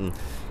sammen.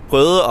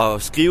 Prøvet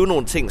at skrive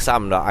nogle ting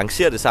sammen og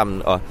arrangere det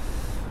sammen.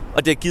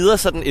 Og det har givet os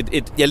sådan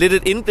lidt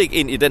et indblik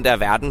ind i den der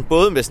verden.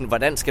 Både med sådan,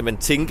 hvordan skal man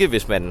tænke,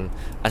 hvis man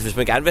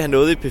gerne vil have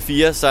noget i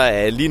P4, så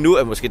er lige nu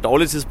er måske et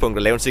dårligt tidspunkt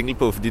at lave en single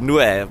på, fordi nu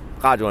er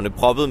radioerne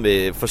proppet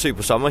med forsøg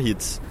på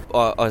sommerhits.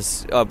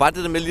 Og bare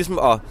det der med ligesom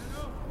at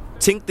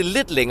tænke det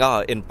lidt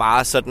længere, end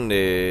bare sådan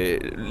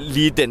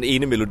lige den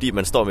ene melodi,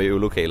 man står med i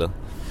øvelokalet.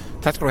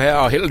 Tak skal du have,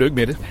 og held og lykke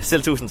med det.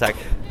 Selv tusind tak.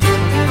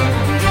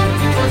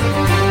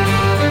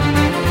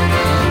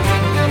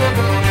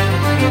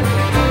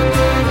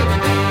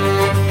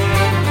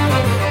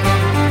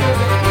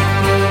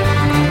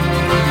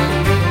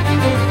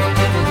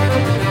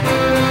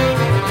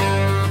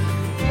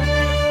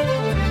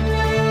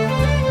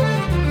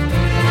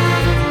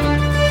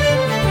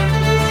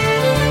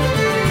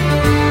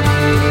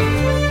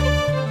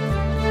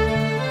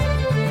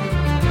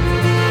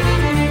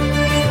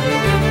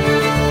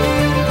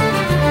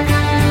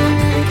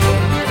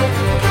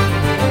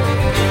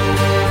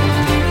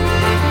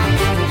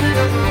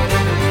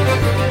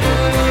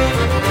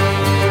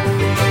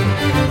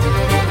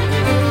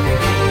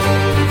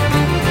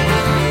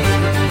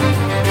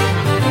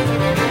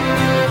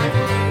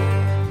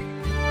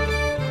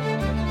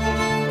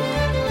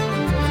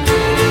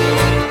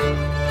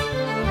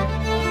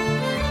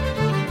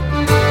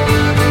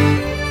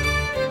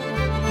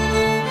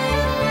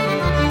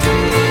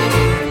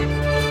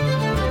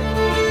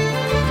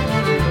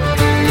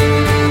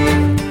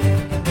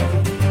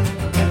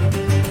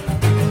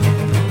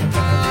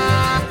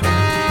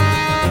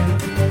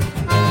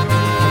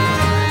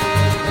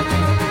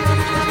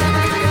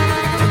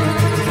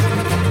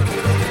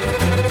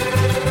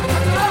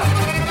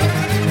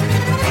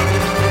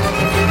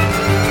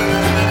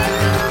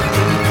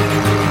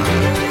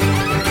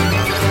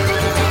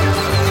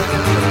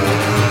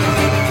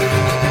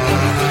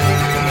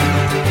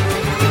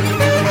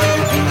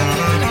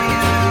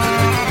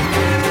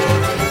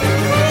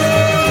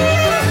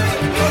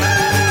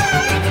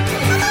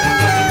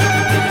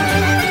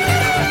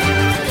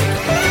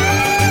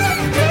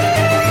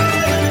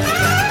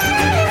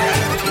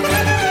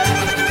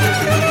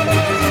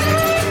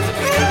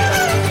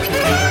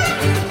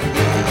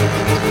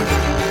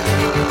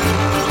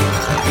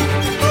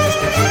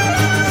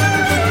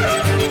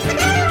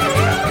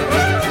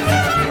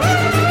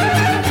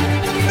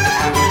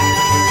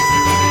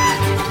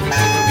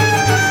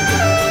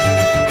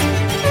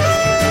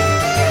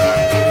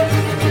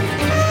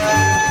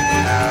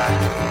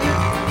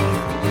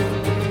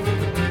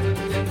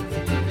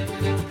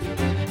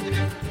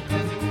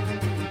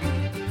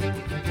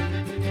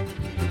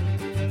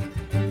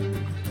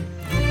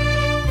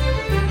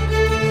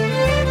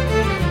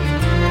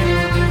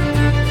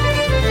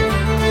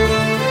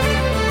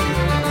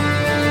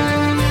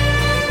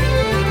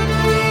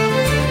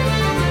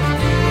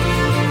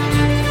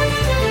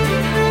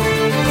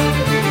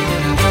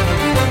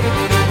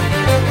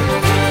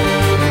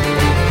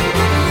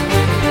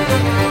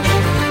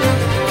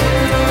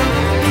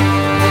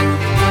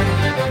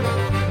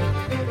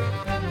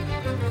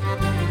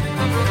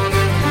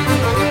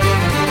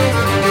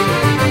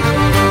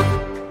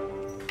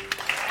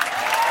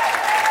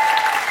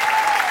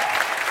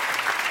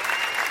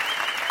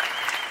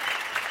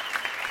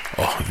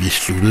 Vi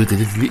sluttede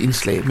dette lille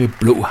indslag med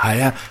Blå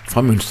Hajer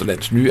fra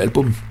Mønsterlands nye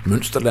album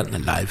Mønsterland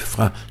live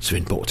fra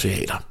Svendborg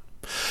Teater.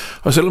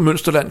 Og selvom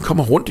Mønsterland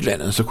kommer rundt i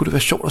landet, så kunne det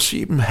være sjovt at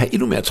se dem have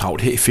endnu mere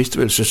travlt her i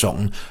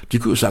festivalsæsonen. De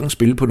kunne jo sagtens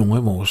spille på nogle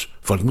af vores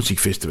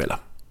folkemusikfestivaler.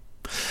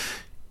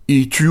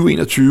 I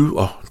 2021,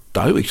 og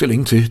der er jo ikke så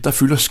længe til, der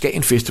fylder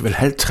Skagen Festival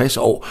 50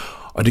 år,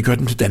 og det gør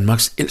den til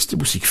Danmarks ældste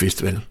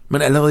musikfestival.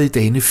 Men allerede i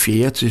dagene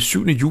 4. til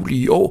 7. juli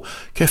i år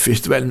kan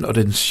festivalen og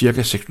den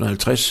ca.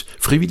 650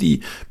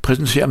 frivillige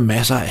præsentere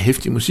masser af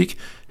heftig musik,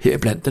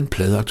 heriblandt den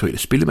pladeaktuelle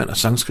spillemand og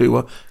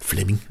sangskriver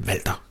Flemming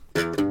Walter.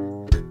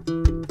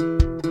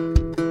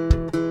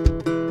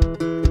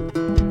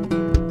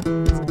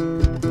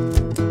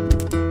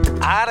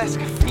 Der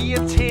skal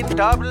 4 til en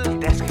dobbelt,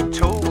 der skal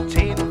 2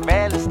 til en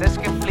vals, der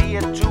skal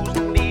flere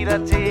tusind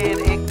liter til et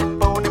ægte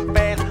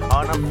bondebal.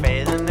 Og når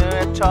fadene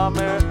er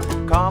tomme,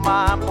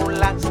 kommer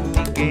ambulancen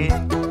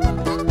igen.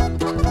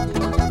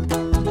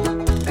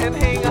 Den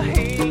hænger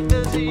helt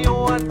ned til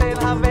jorden, den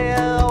har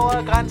været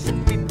over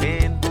grænsen, min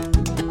ven.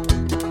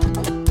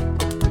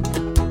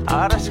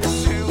 Og der skal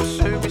 7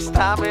 søm i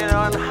stammen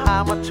og en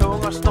hammer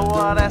tung og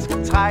stor. Der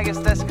skal trækkes,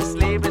 der skal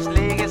slæbes,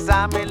 lægges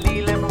sammen med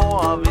lille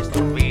mor. Hvis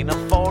du vinder,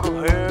 får du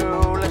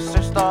høvle,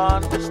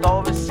 søsteren, der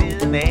står ved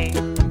siden af.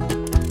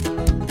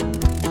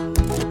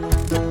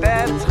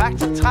 Der en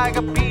traktor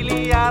trækker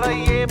billiarder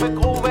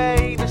hjemme gro hver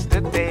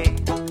eneste dag.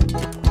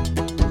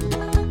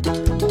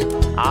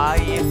 Og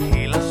i en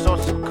kælder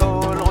sort som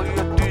kål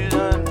ryger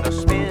dyden, og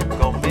smeden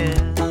går med.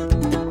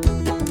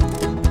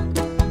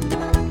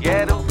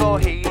 Ja, du går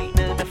helt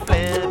ned med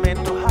flade,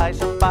 men du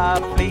hejser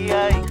bare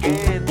flere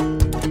igen.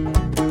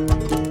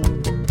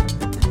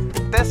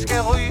 Der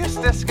skal ryges,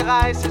 der skal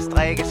rejses,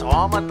 drikkes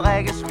rom og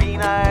drikkes vin,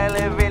 og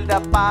alle vælter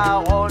bare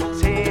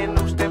rundt til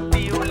en ustemt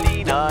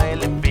violin, og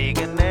alle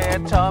væggene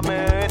er tomme,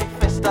 de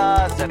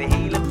fester, så det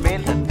hele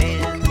vælter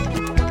ned.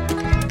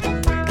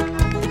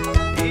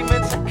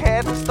 Imens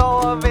katten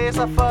står og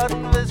væsser, for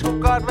den ved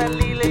sgu godt, hvad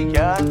lille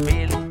Jørgen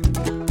vil.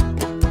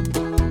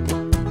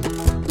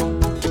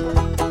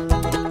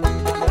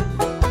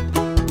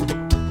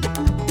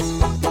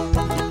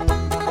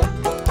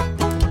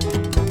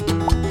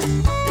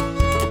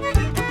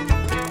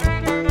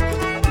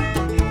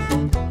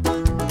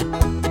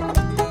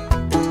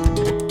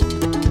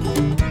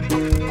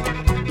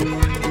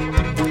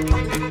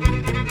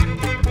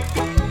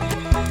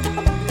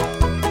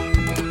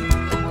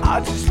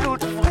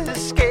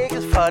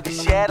 De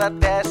shatter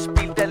deres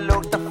spil, der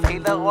lugter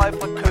fælt og røg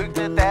fra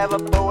køkkenet. Der var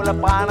bål og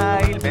brænder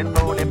ild, men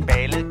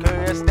båleballet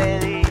kører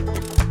stadig,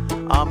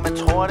 om man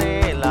tror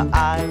det eller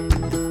ej.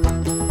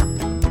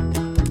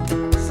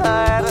 Så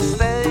er der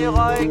stadig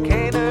røg i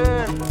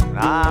kæden,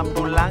 og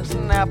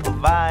ambulancen er på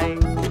vej.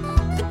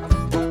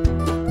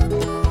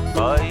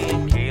 Og i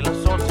en kælder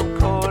sort som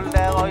kål,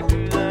 der røg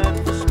dyden,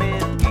 for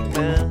smeden gik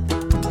med.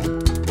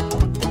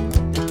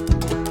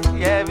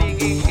 Ja, vi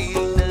gik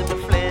helt ned med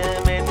flade,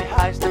 men vi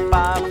hejste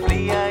bare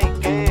flere igen.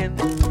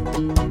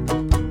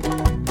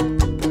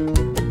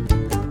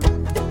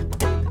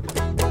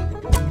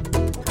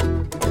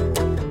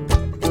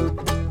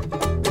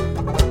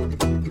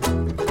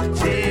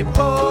 Til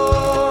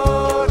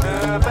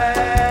bondebal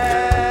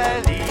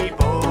i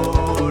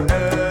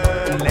bondeland.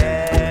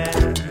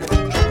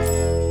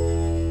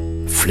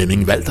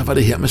 Flemming Walter var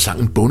det her med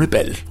sangen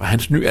Bondebal, og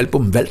hans nye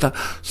album Walter,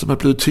 som er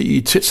blevet til i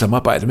et tæt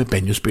samarbejde med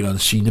banjospilleren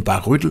Signe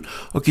Bar Ryttel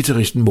og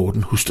guitaristen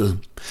Morten Husted.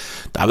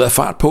 Der har været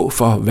fart på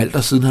for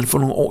Walter, siden han for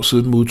nogle år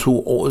siden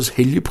modtog årets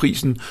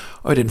Helgeprisen,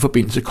 og i den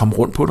forbindelse kom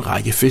rundt på en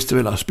række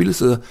festivaler og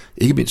spillesteder,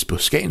 ikke mindst på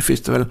Skagen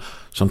Festival,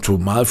 som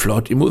tog meget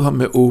flot imod ham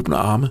med åbne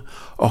arme,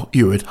 og i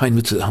øvrigt har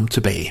inviteret ham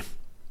tilbage.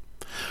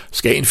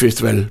 Skagen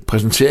Festival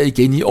præsenterer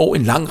igen i år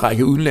en lang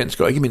række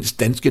udenlandske og ikke mindst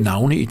danske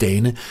navne i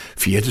dagene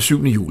 4. til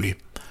 7. juli.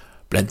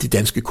 Blandt de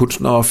danske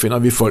kunstnere finder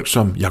vi folk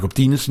som Jakob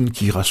Dinesen,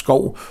 Kira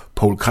Skov,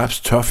 Poul Krebs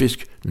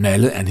Tørfisk,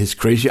 Nalle and His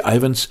Crazy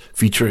Ivans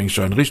featuring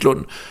Søren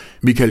Rislund,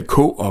 Michael K.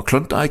 og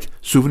Klondike,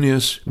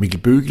 Souvenirs, Mikkel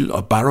Bøgel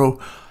og Barrow,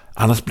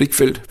 Anders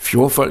Blikfeldt,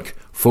 Fjordfolk,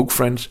 Folk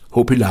Friends,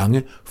 H.P.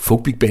 Lange,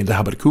 Folk Big Band af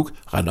Habert Cook,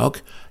 Ranok,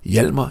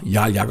 Hjalmar,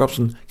 Jarl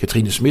Jacobsen,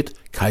 Katrine Schmidt,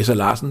 Kaiser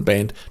Larsen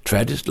Band,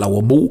 Tradis,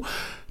 Laura Mo,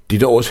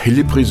 dette års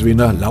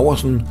Helgeprisvinder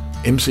Laursen,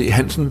 MC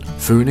Hansen,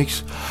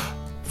 Phoenix,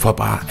 for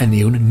bare at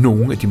nævne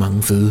nogle af de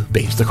mange fede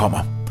bands, der kommer.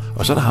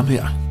 Og så er der ham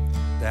her.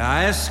 Der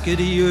er asket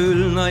i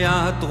øl, når jeg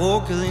har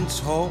drukket en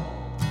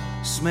tår.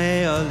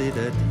 Smager lidt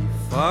af de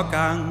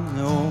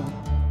forgangne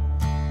år.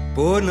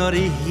 Bunder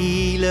det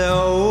hele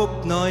og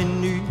åbner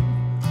en ny.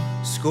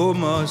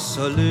 Skummer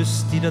så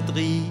lystigt og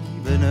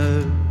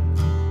drivende.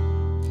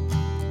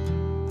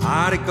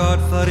 Har det godt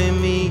for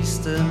det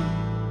meste.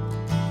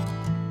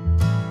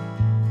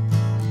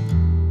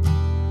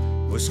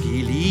 Måske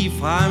lige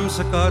frem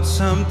så godt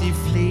som de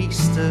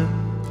fleste.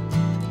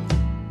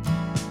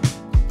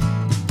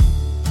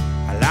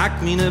 Har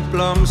lagt mine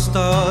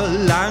blomster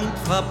langt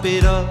fra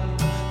bitter.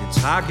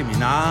 Det trækker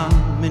min arm,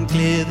 men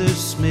glæde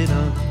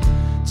smitter.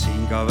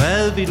 Tænker,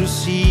 hvad vil du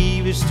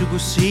sige, hvis du kunne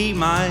se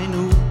mig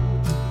nu?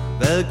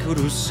 Hvad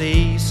kunne du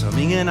se, som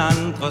ingen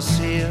andre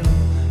ser?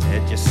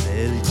 at jeg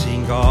stadig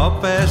tænker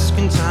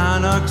opvasken tager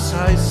nok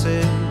sig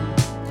selv.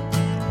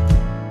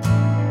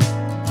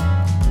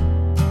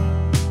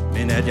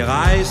 Men at jeg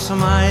rejser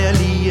mig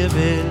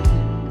alligevel.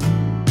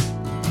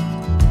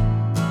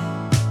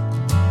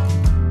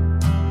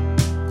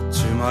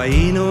 Tømmer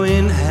endnu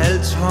en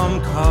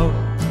halvtom kop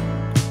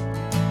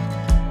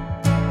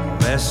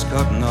og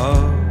vasker den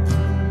op.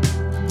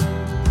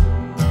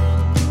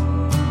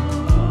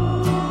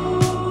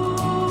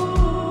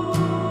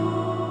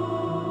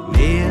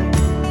 Mere,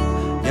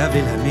 jeg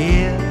vil have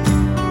mere.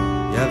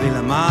 Jeg vil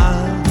have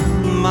meget,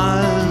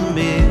 meget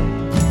mere.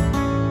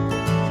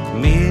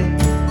 Mere,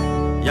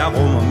 jeg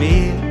rummer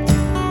mere.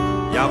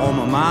 Jeg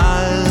rummer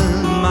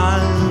meget,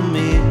 meget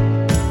mere.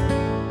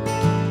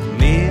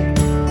 Mere,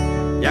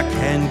 jeg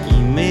kan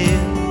give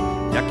mere.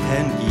 Jeg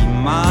kan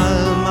give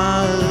meget,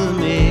 meget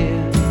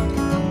mere.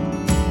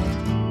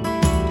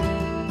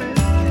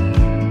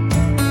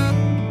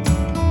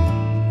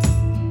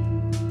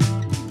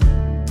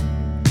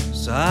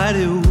 Så er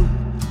det ud,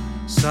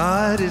 så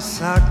er det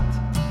sagt.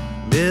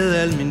 Med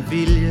al min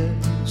vilje,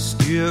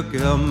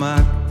 styrke og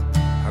magt.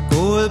 Har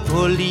gået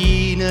på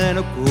linen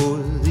og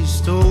gået i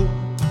stå.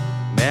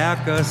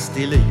 Mærker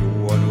stille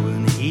jorden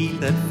uden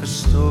helt at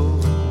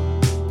forstå.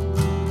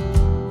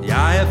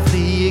 Jeg er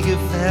fri, ikke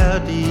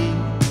færdig.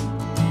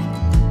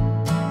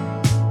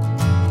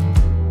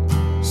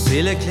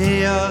 Selv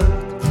erklæret,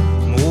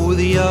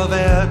 modig og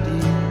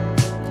værdig.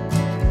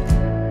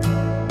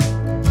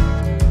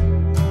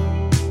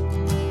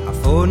 Har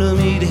fundet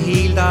mit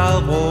helt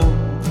eget rum.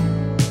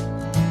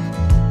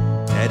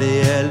 Er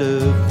det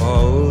alle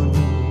forud?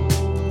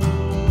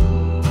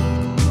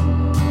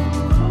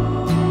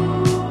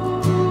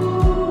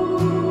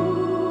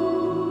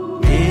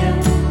 Mere,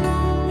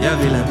 jeg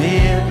vil have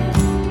mere.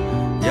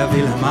 Jeg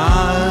vil have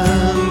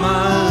meget,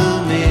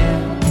 meget mere.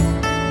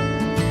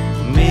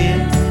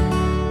 Mere,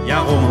 jeg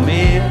rummer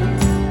mere.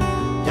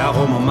 Jeg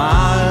rummer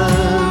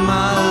meget,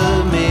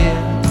 meget mere.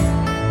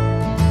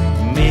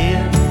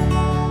 Mere,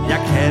 jeg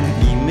kan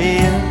give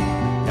mere.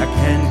 Jeg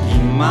kan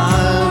give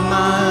meget,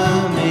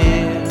 meget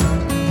mere.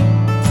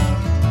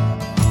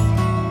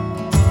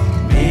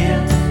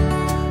 Mere,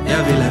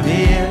 jeg vil have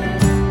mere.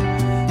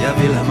 Jeg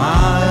vil have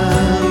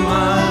meget,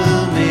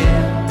 meget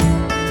mere.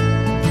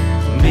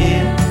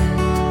 Mere,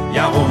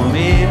 jeg rummer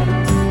mere.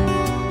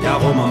 Jeg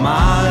rummer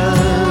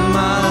meget,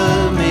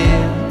 meget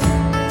mere.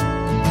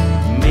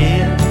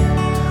 Mere,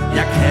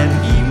 jeg kan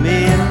give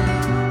mere.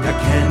 Jeg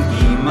kan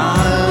give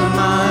meget,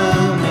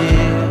 meget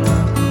mere.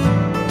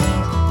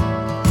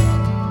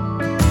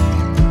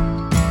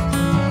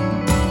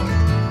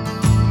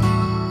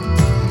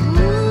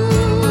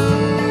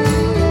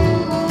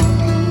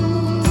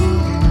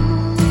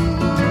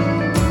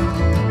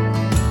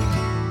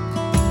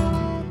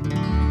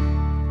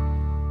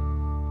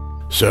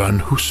 Søren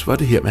Hus var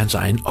det her med hans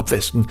egen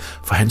opvasken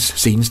fra hans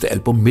seneste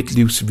album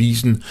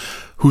Midtlivsvisen.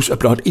 Hus er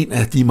blot en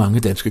af de mange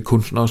danske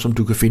kunstnere, som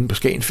du kan finde på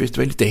Skagen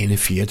Festival i dagene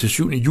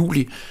 4-7.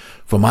 juli.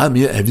 For meget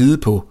mere at vide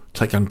på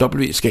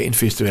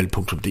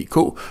www.skagenfestival.dk,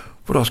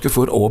 hvor du også kan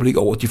få et overblik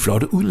over de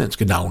flotte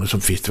udenlandske navne,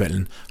 som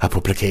festivalen har på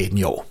plakaten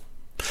i år.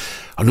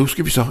 Og nu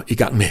skal vi så i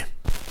gang med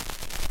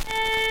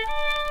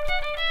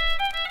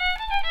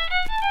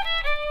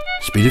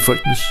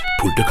Spillefolkenes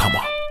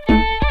Pulterkammer.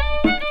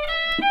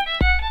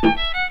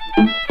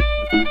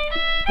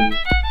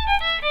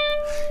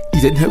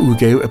 I den her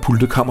udgave af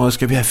Pulterkammeret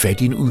skal vi have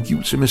fat i en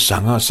udgivelse med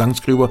sanger og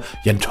sangskriver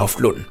Jan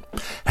Toftlund.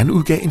 Han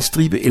udgav en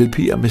stribe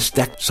LP'er med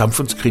stærkt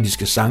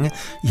samfundskritiske sange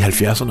i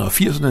 70'erne og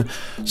 80'erne,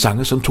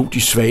 sange som tog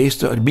de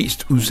svageste og de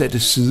mest udsatte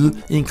side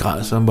i en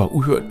grad, som var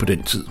uhørt på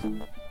den tid.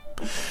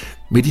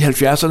 Midt i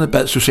 70'erne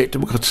bad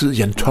Socialdemokratiet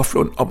Jan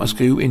Toftlund om at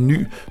skrive en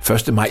ny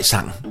 1.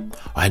 maj-sang,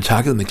 og han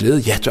takkede med glæde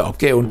ja til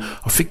opgaven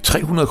og fik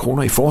 300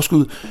 kroner i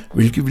forskud,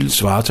 hvilket ville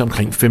svare til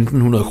omkring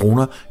 1.500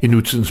 kroner i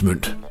nutidens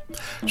mønt.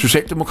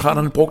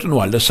 Socialdemokraterne brugte nu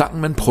aldrig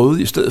sangen, men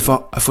prøvede i stedet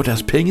for at få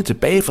deres penge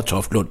tilbage fra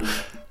Toftlund.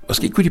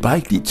 Måske kunne de bare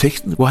ikke lide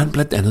teksten, hvor han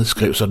blandt andet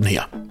skrev sådan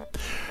her.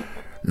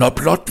 Når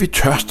blot vi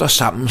tørster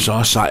sammen, så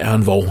er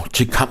sejren vor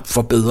til kamp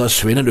for bedre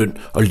svendeløn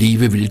og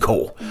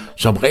levevilkår.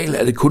 Som regel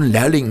er det kun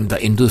lærlingen, der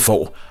intet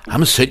får.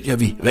 Ham sælger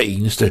vi hver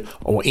eneste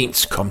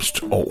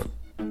overenskomstår.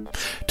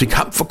 Til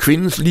kamp for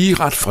kvindens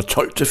ligeret fra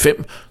 12 til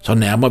 5, så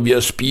nærmer vi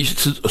os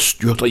spisetid og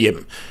styrter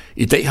hjem.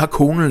 I dag har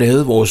konen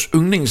lavet vores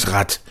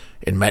yndlingsret.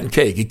 En mand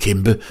kan ikke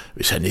kæmpe,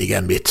 hvis han ikke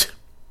er mæt.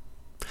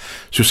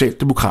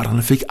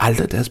 Socialdemokraterne fik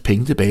aldrig deres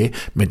penge tilbage,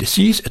 men det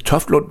siges, at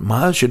Toftlund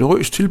meget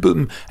generøst tilbød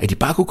dem, at de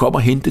bare kunne komme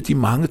og hente de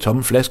mange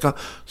tomme flasker,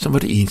 som var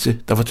det eneste,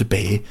 der var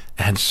tilbage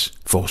af hans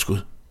forskud.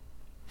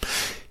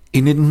 I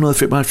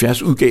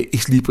 1975 udgav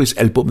Ex Libris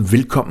albumet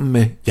Velkommen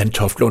med Jan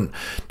Toftlund.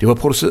 Det var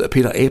produceret af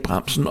Peter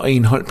Abrahamsen og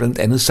indeholdt blandt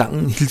andet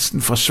sangen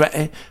Hilsen fra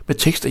Sverige med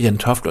tekst af Jan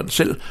Toftlund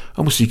selv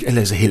og musik af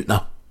Lasse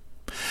Helner.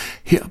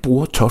 Her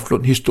bruger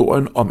Toftlund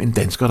historien om en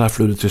dansker, der er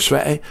flyttet til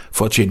Sverige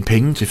for at tjene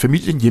penge til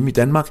familien hjemme i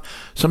Danmark,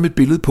 som et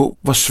billede på,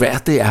 hvor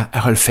svært det er at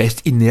holde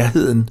fast i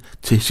nærheden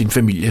til sin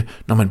familie,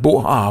 når man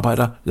bor og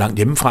arbejder langt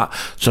hjemmefra,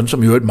 sådan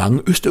som jo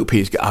mange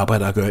østeuropæiske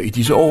arbejdere gør i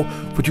disse år,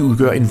 for de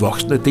udgør en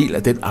voksende del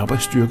af den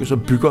arbejdsstyrke, som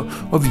bygger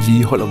og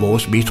vedligeholder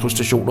vores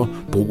metrostationer,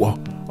 broer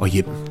og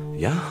hjem.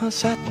 Jeg har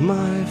sat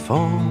mig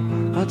for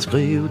at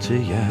skrive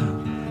til jer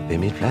ved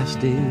mit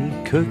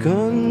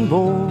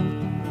plastikkøkkenbord.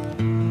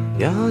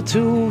 Jeg har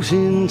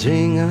 1000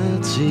 ting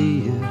at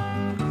sige,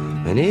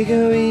 men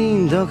ikke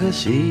en, der kan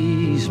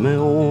siges med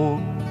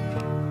ord.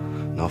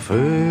 Når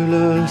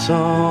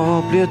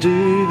følelser bliver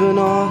dybe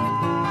nok,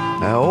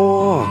 er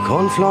ord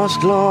kun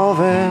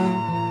floskler værd.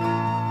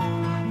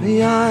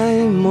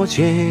 Jeg må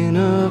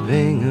tjene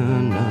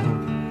pengene,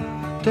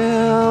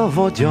 der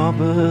hvor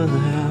jobbet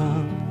er.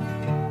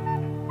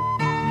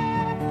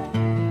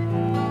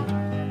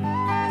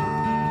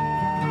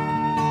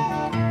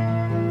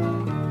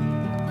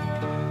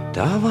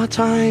 Der var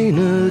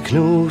tegnet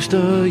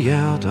knuste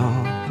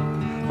hjerter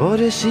på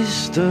det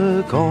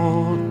sidste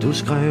kort du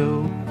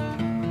skrev,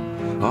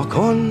 og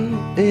kun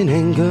en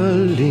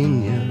enkelt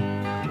linje,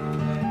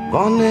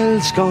 hvordan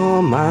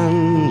elsker man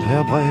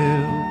per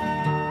brev.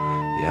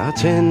 Jeg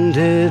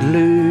tændte et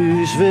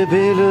lys ved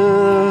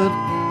billedet,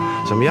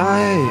 som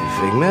jeg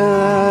fik med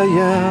af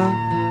jer,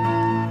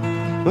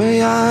 men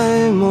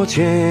jeg må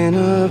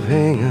tjene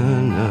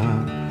pengene,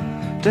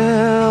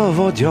 der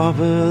hvor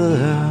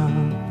jobbet er.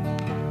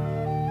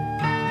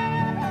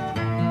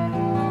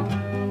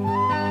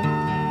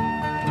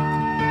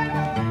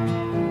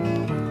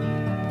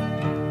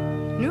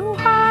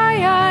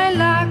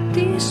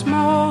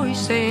 Små i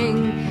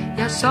seng,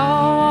 jeg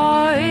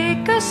sover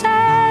ikke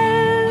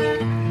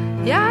selv.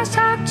 Jeg har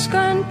sagt,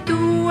 skønt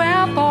du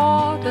er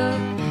borte,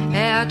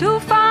 er du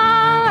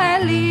far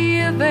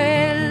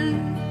alligevel.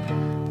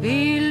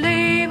 Vi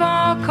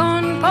lever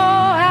kun på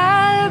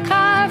halv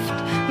kraft,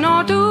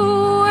 når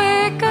du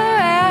ikke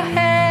er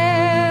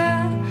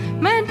her.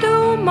 Men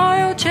du må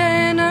jo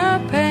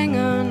tjene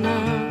pengene,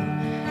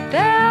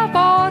 der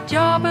hvor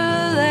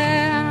jobbet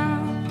er.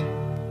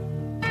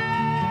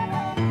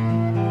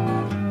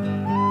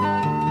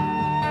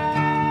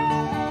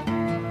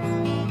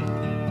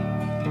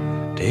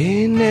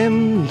 Det er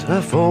nemt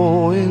at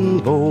få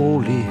en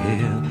bolig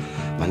her.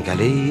 Man kan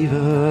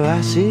leve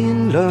af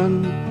sin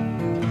løn.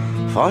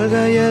 Folk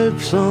er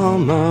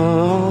hjælpsomme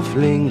og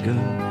flinke.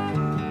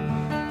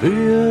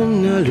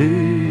 Byen er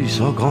lys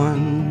og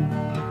grøn.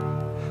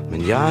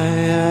 Men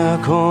jeg er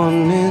kun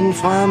en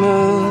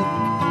fremmed,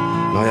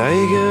 når jeg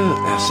ikke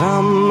er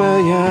sammen med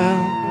jer.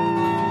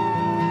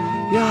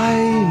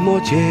 Jeg må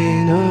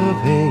tjene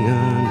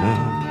pengene,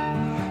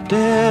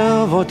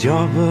 der hvor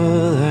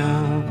jobbet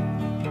er.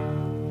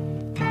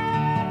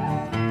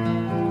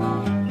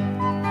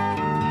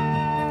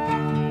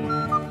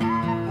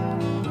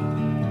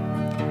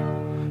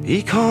 I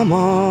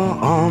kommer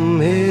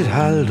om et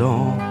halvt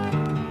år,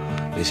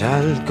 hvis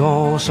alt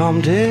går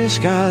som det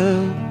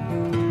skal.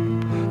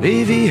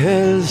 Vil vi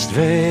helst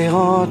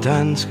være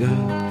danske,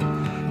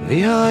 vi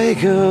har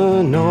ikke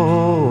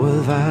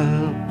noget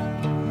valg.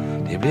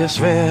 Det bliver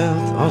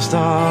svært at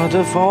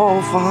starte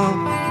forfra,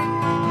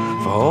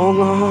 for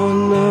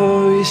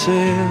ungerne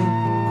især.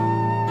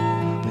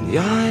 Men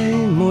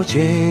jeg må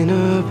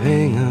tjene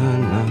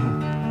pengene,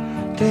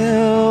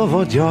 der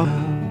hvor jeg.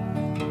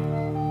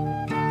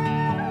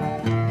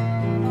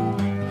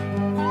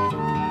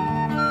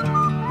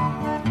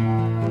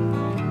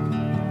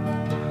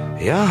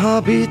 Jeg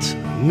har bidt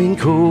min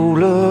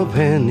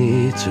kuglepen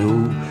i to.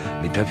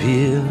 Mit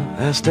papir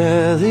er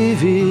stadig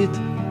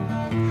hvidt.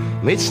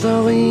 Mit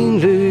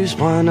stearinlys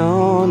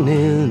brænder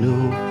ned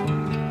nu,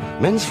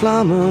 mens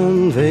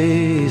flammen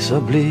væser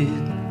blidt.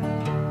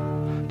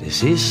 Det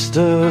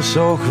sidste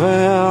suk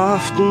hver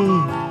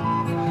aften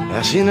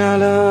er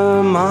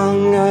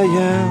signalement af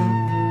jer.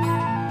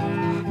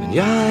 Men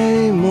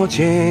jeg må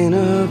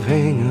tjene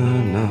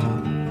pengene,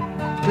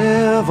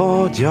 der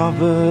hvor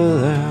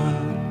jobbet er.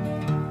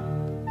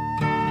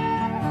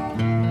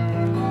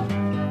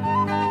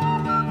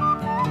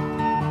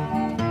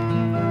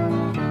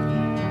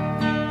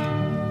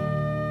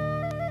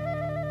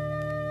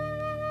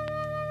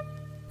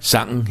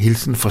 Sangen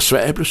Hilsen fra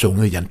Sverige blev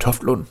sunget af Jan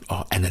Toftlund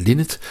og Anna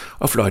Linnet,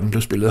 og fløjten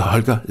blev spillet af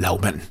Holger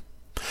Laumann.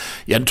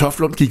 Jan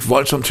Toftlund gik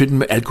voldsomt til den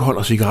med alkohol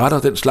og cigaretter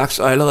og den slags,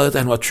 og allerede da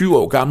han var 20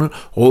 år gammel,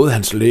 rådede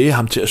hans læge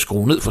ham til at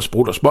skrue ned for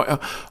sprut og smøger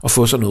og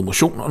få sig noget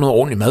motion og noget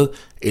ordentlig mad,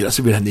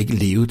 ellers ville han ikke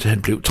leve til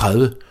han blev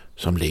 30,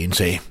 som lægen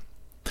sagde.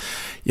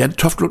 Jan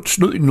Toftlund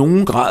snød i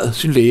nogen grad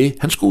sin læge.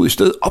 Han skulle i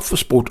stedet op for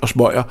sprut og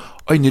smøger,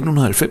 og i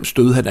 1990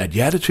 døde han af et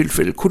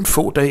hjertetilfælde kun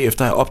få dage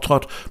efter at have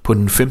optrådt på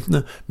den 15.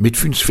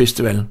 Midtfyns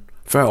Festival.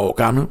 40 år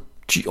gammel,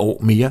 10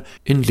 år mere,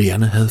 end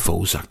lægerne havde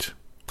forudsagt.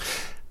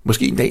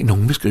 Måske en dag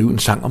nogen vil skrive en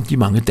sang om de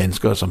mange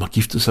danskere, som har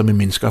giftet sig med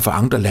mennesker fra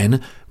andre lande,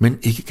 men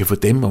ikke kan få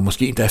dem, og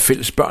måske endda er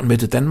fælles børn med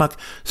til Danmark,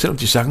 selvom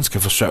de sagtens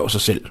kan forsørge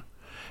sig selv.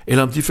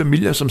 eller om de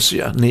familier, som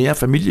ser nære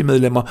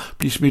familiemedlemmer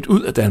blive smidt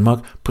ud af Danmark,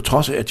 på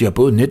trods af, at de har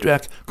både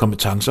netværk,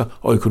 kompetencer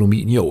og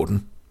økonomien i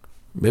orden.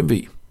 Hvem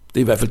ved? Det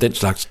er i hvert fald den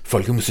slags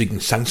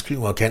folkemusikkens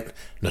sangskrivere kan,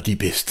 når de er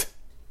bedst.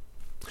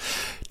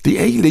 Det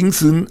er ikke længe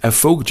siden, at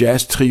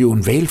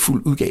folk-jazz-trioen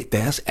Valfuld udgav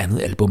deres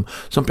andet album,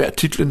 som bærer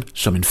titlen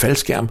Som en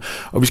faldskærm,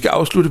 og vi skal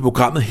afslutte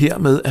programmet her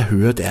med at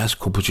høre deres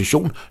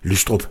komposition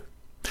Lystrup.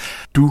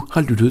 Du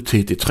har lyttet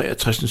til det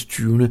 63.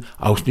 20.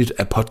 afsnit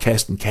af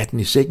podcasten Katten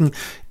i Sækken,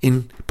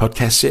 en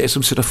podcastserie,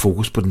 som sætter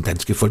fokus på den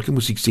danske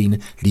folkemusikscene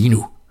lige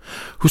nu.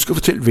 Husk at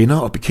fortælle venner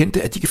og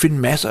bekendte, at de kan finde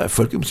masser af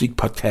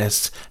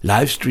folkemusikpodcasts,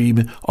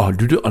 livestreame og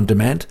lytte on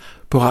demand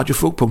på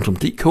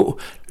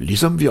radiofolk.dk,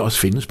 ligesom vi også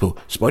findes på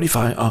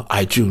Spotify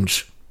og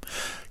iTunes.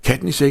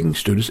 Katten i Sækken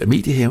støttes af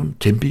Mediehaven,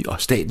 Tempi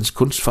og Statens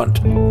Kunstfond.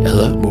 Jeg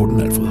hedder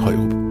Morten Alfred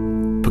Højrup.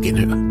 På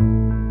genhør.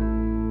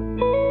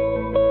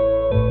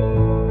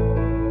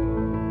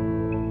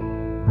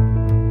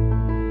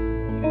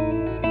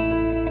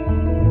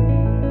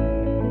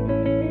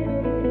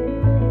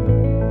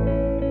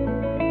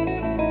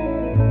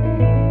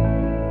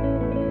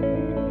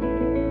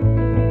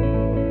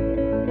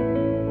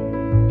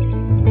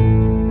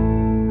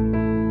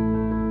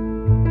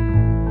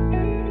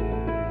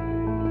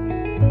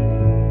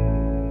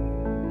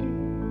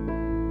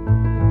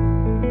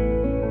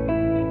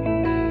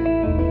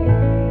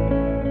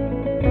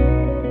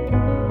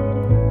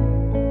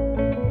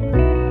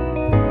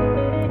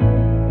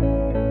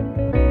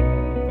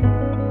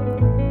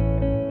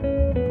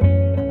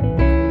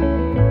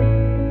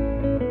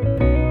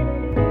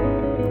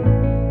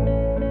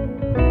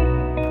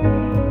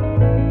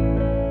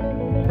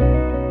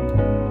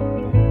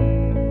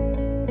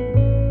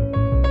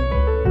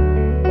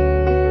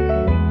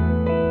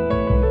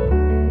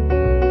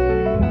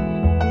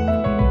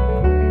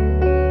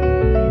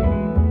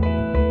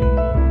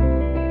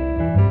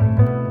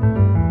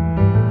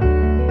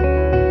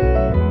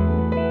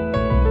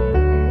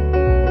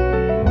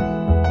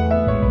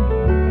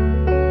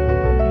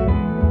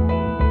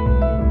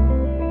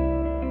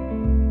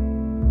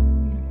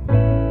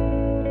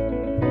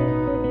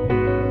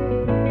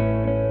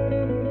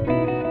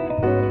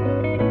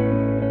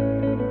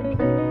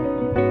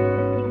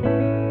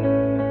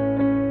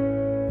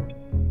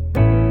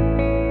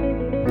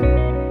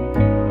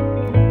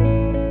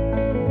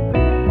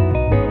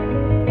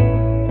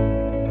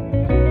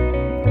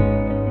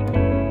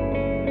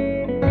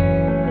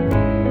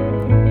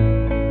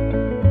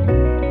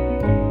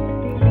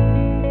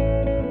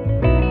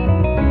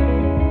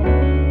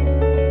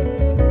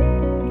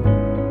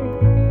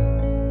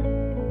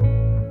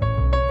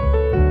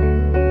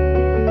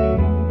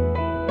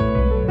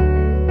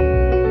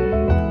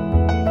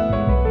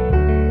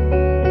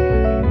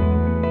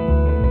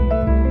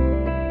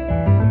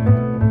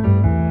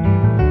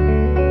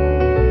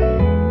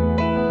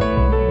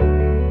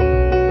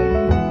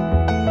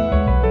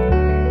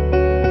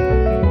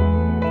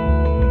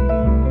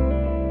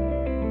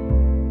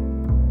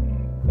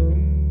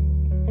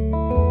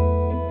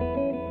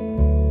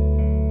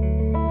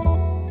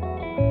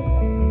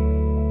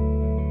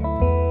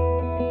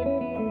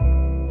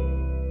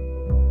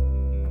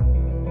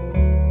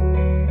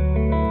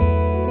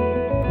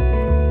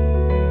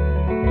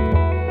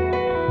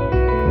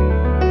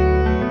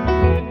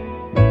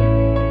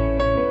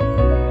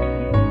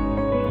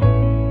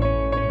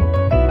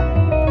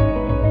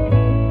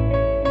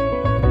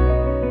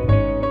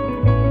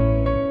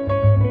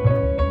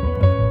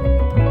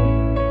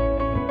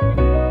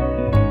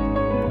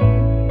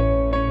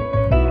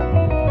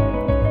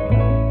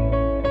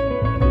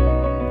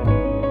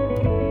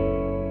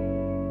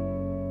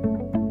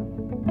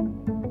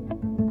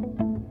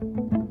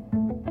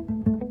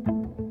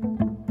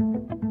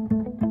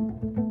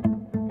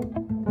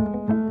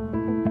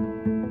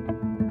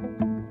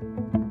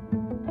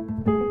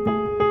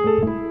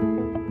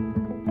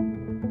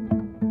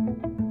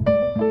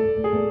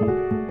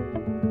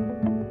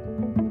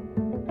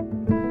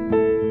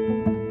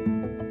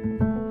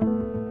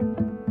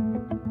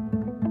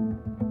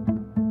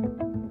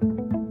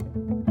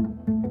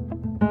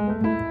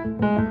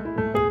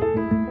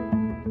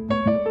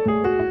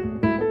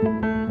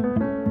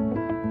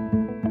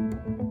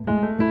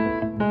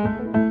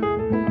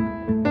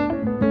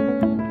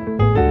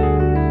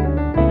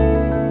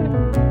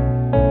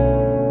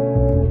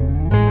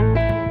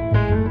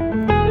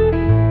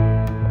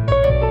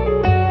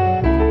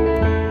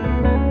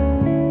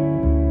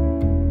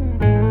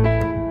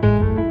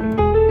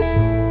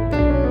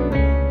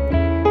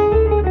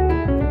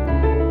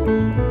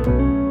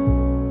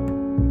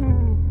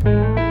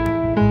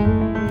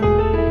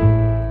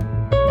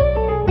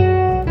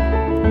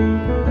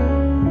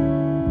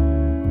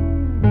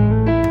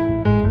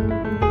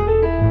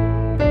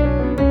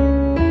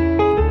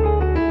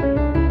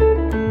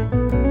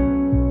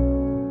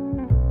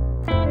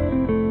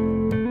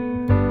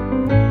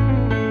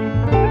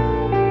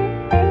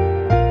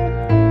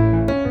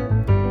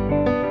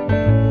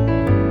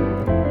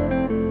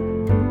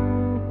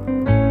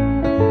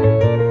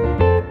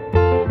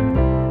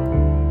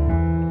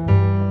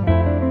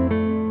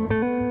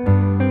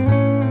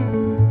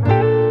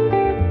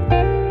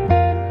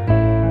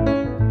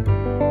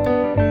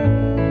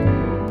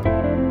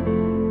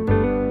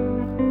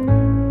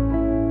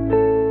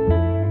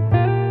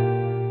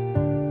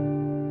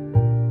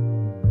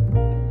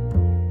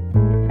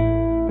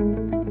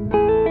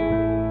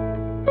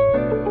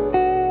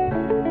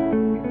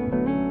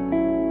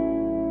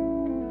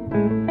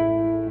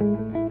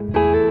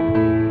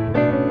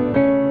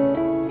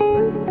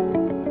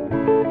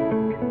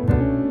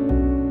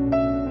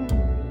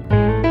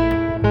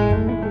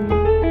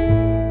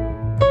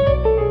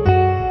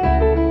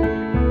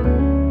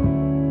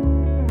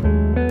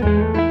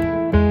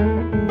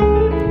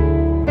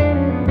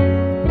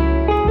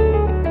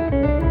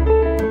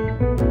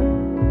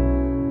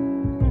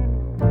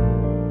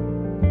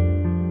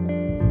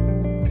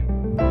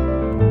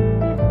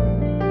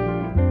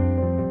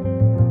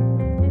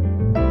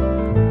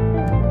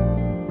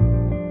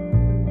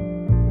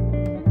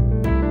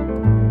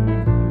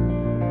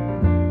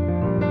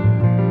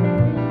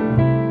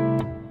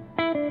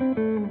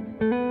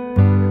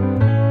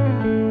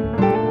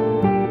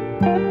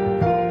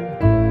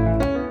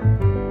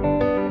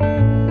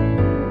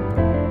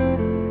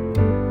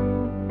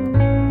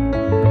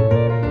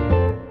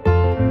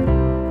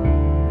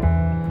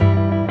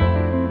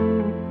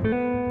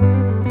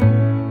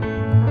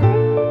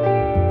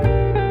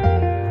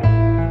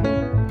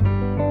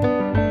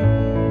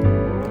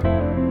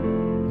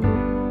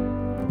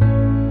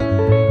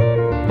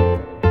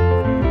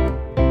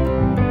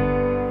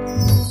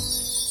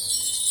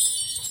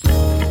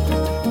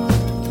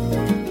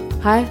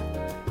 Hej,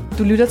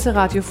 du lytter til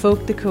Radio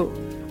Folk.dk.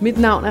 Mit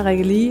navn er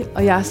Rikke Lie,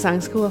 og jeg er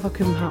sangskriver fra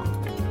København.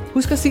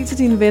 Husk at sige til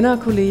dine venner og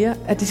kolleger,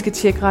 at de skal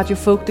tjekke Radio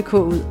Folk.dk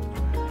ud.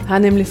 Jeg har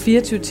nemlig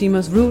 24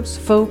 timers roots,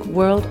 folk,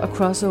 world og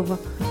crossover,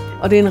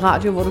 og det er en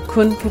radio, hvor du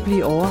kun kan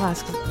blive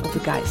overrasket og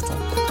begejstret.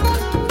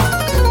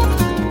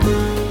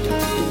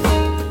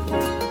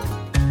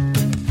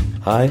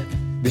 Hej,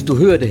 hvis du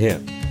hører det her,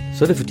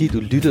 så er det fordi, du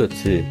lytter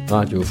til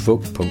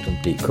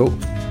radiofolk.dk.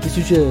 Det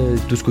synes jeg,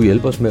 du skulle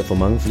hjælpe os med at få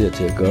mange flere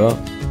til at gøre.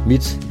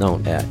 Mit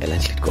navn er Allan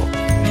Klitgaard.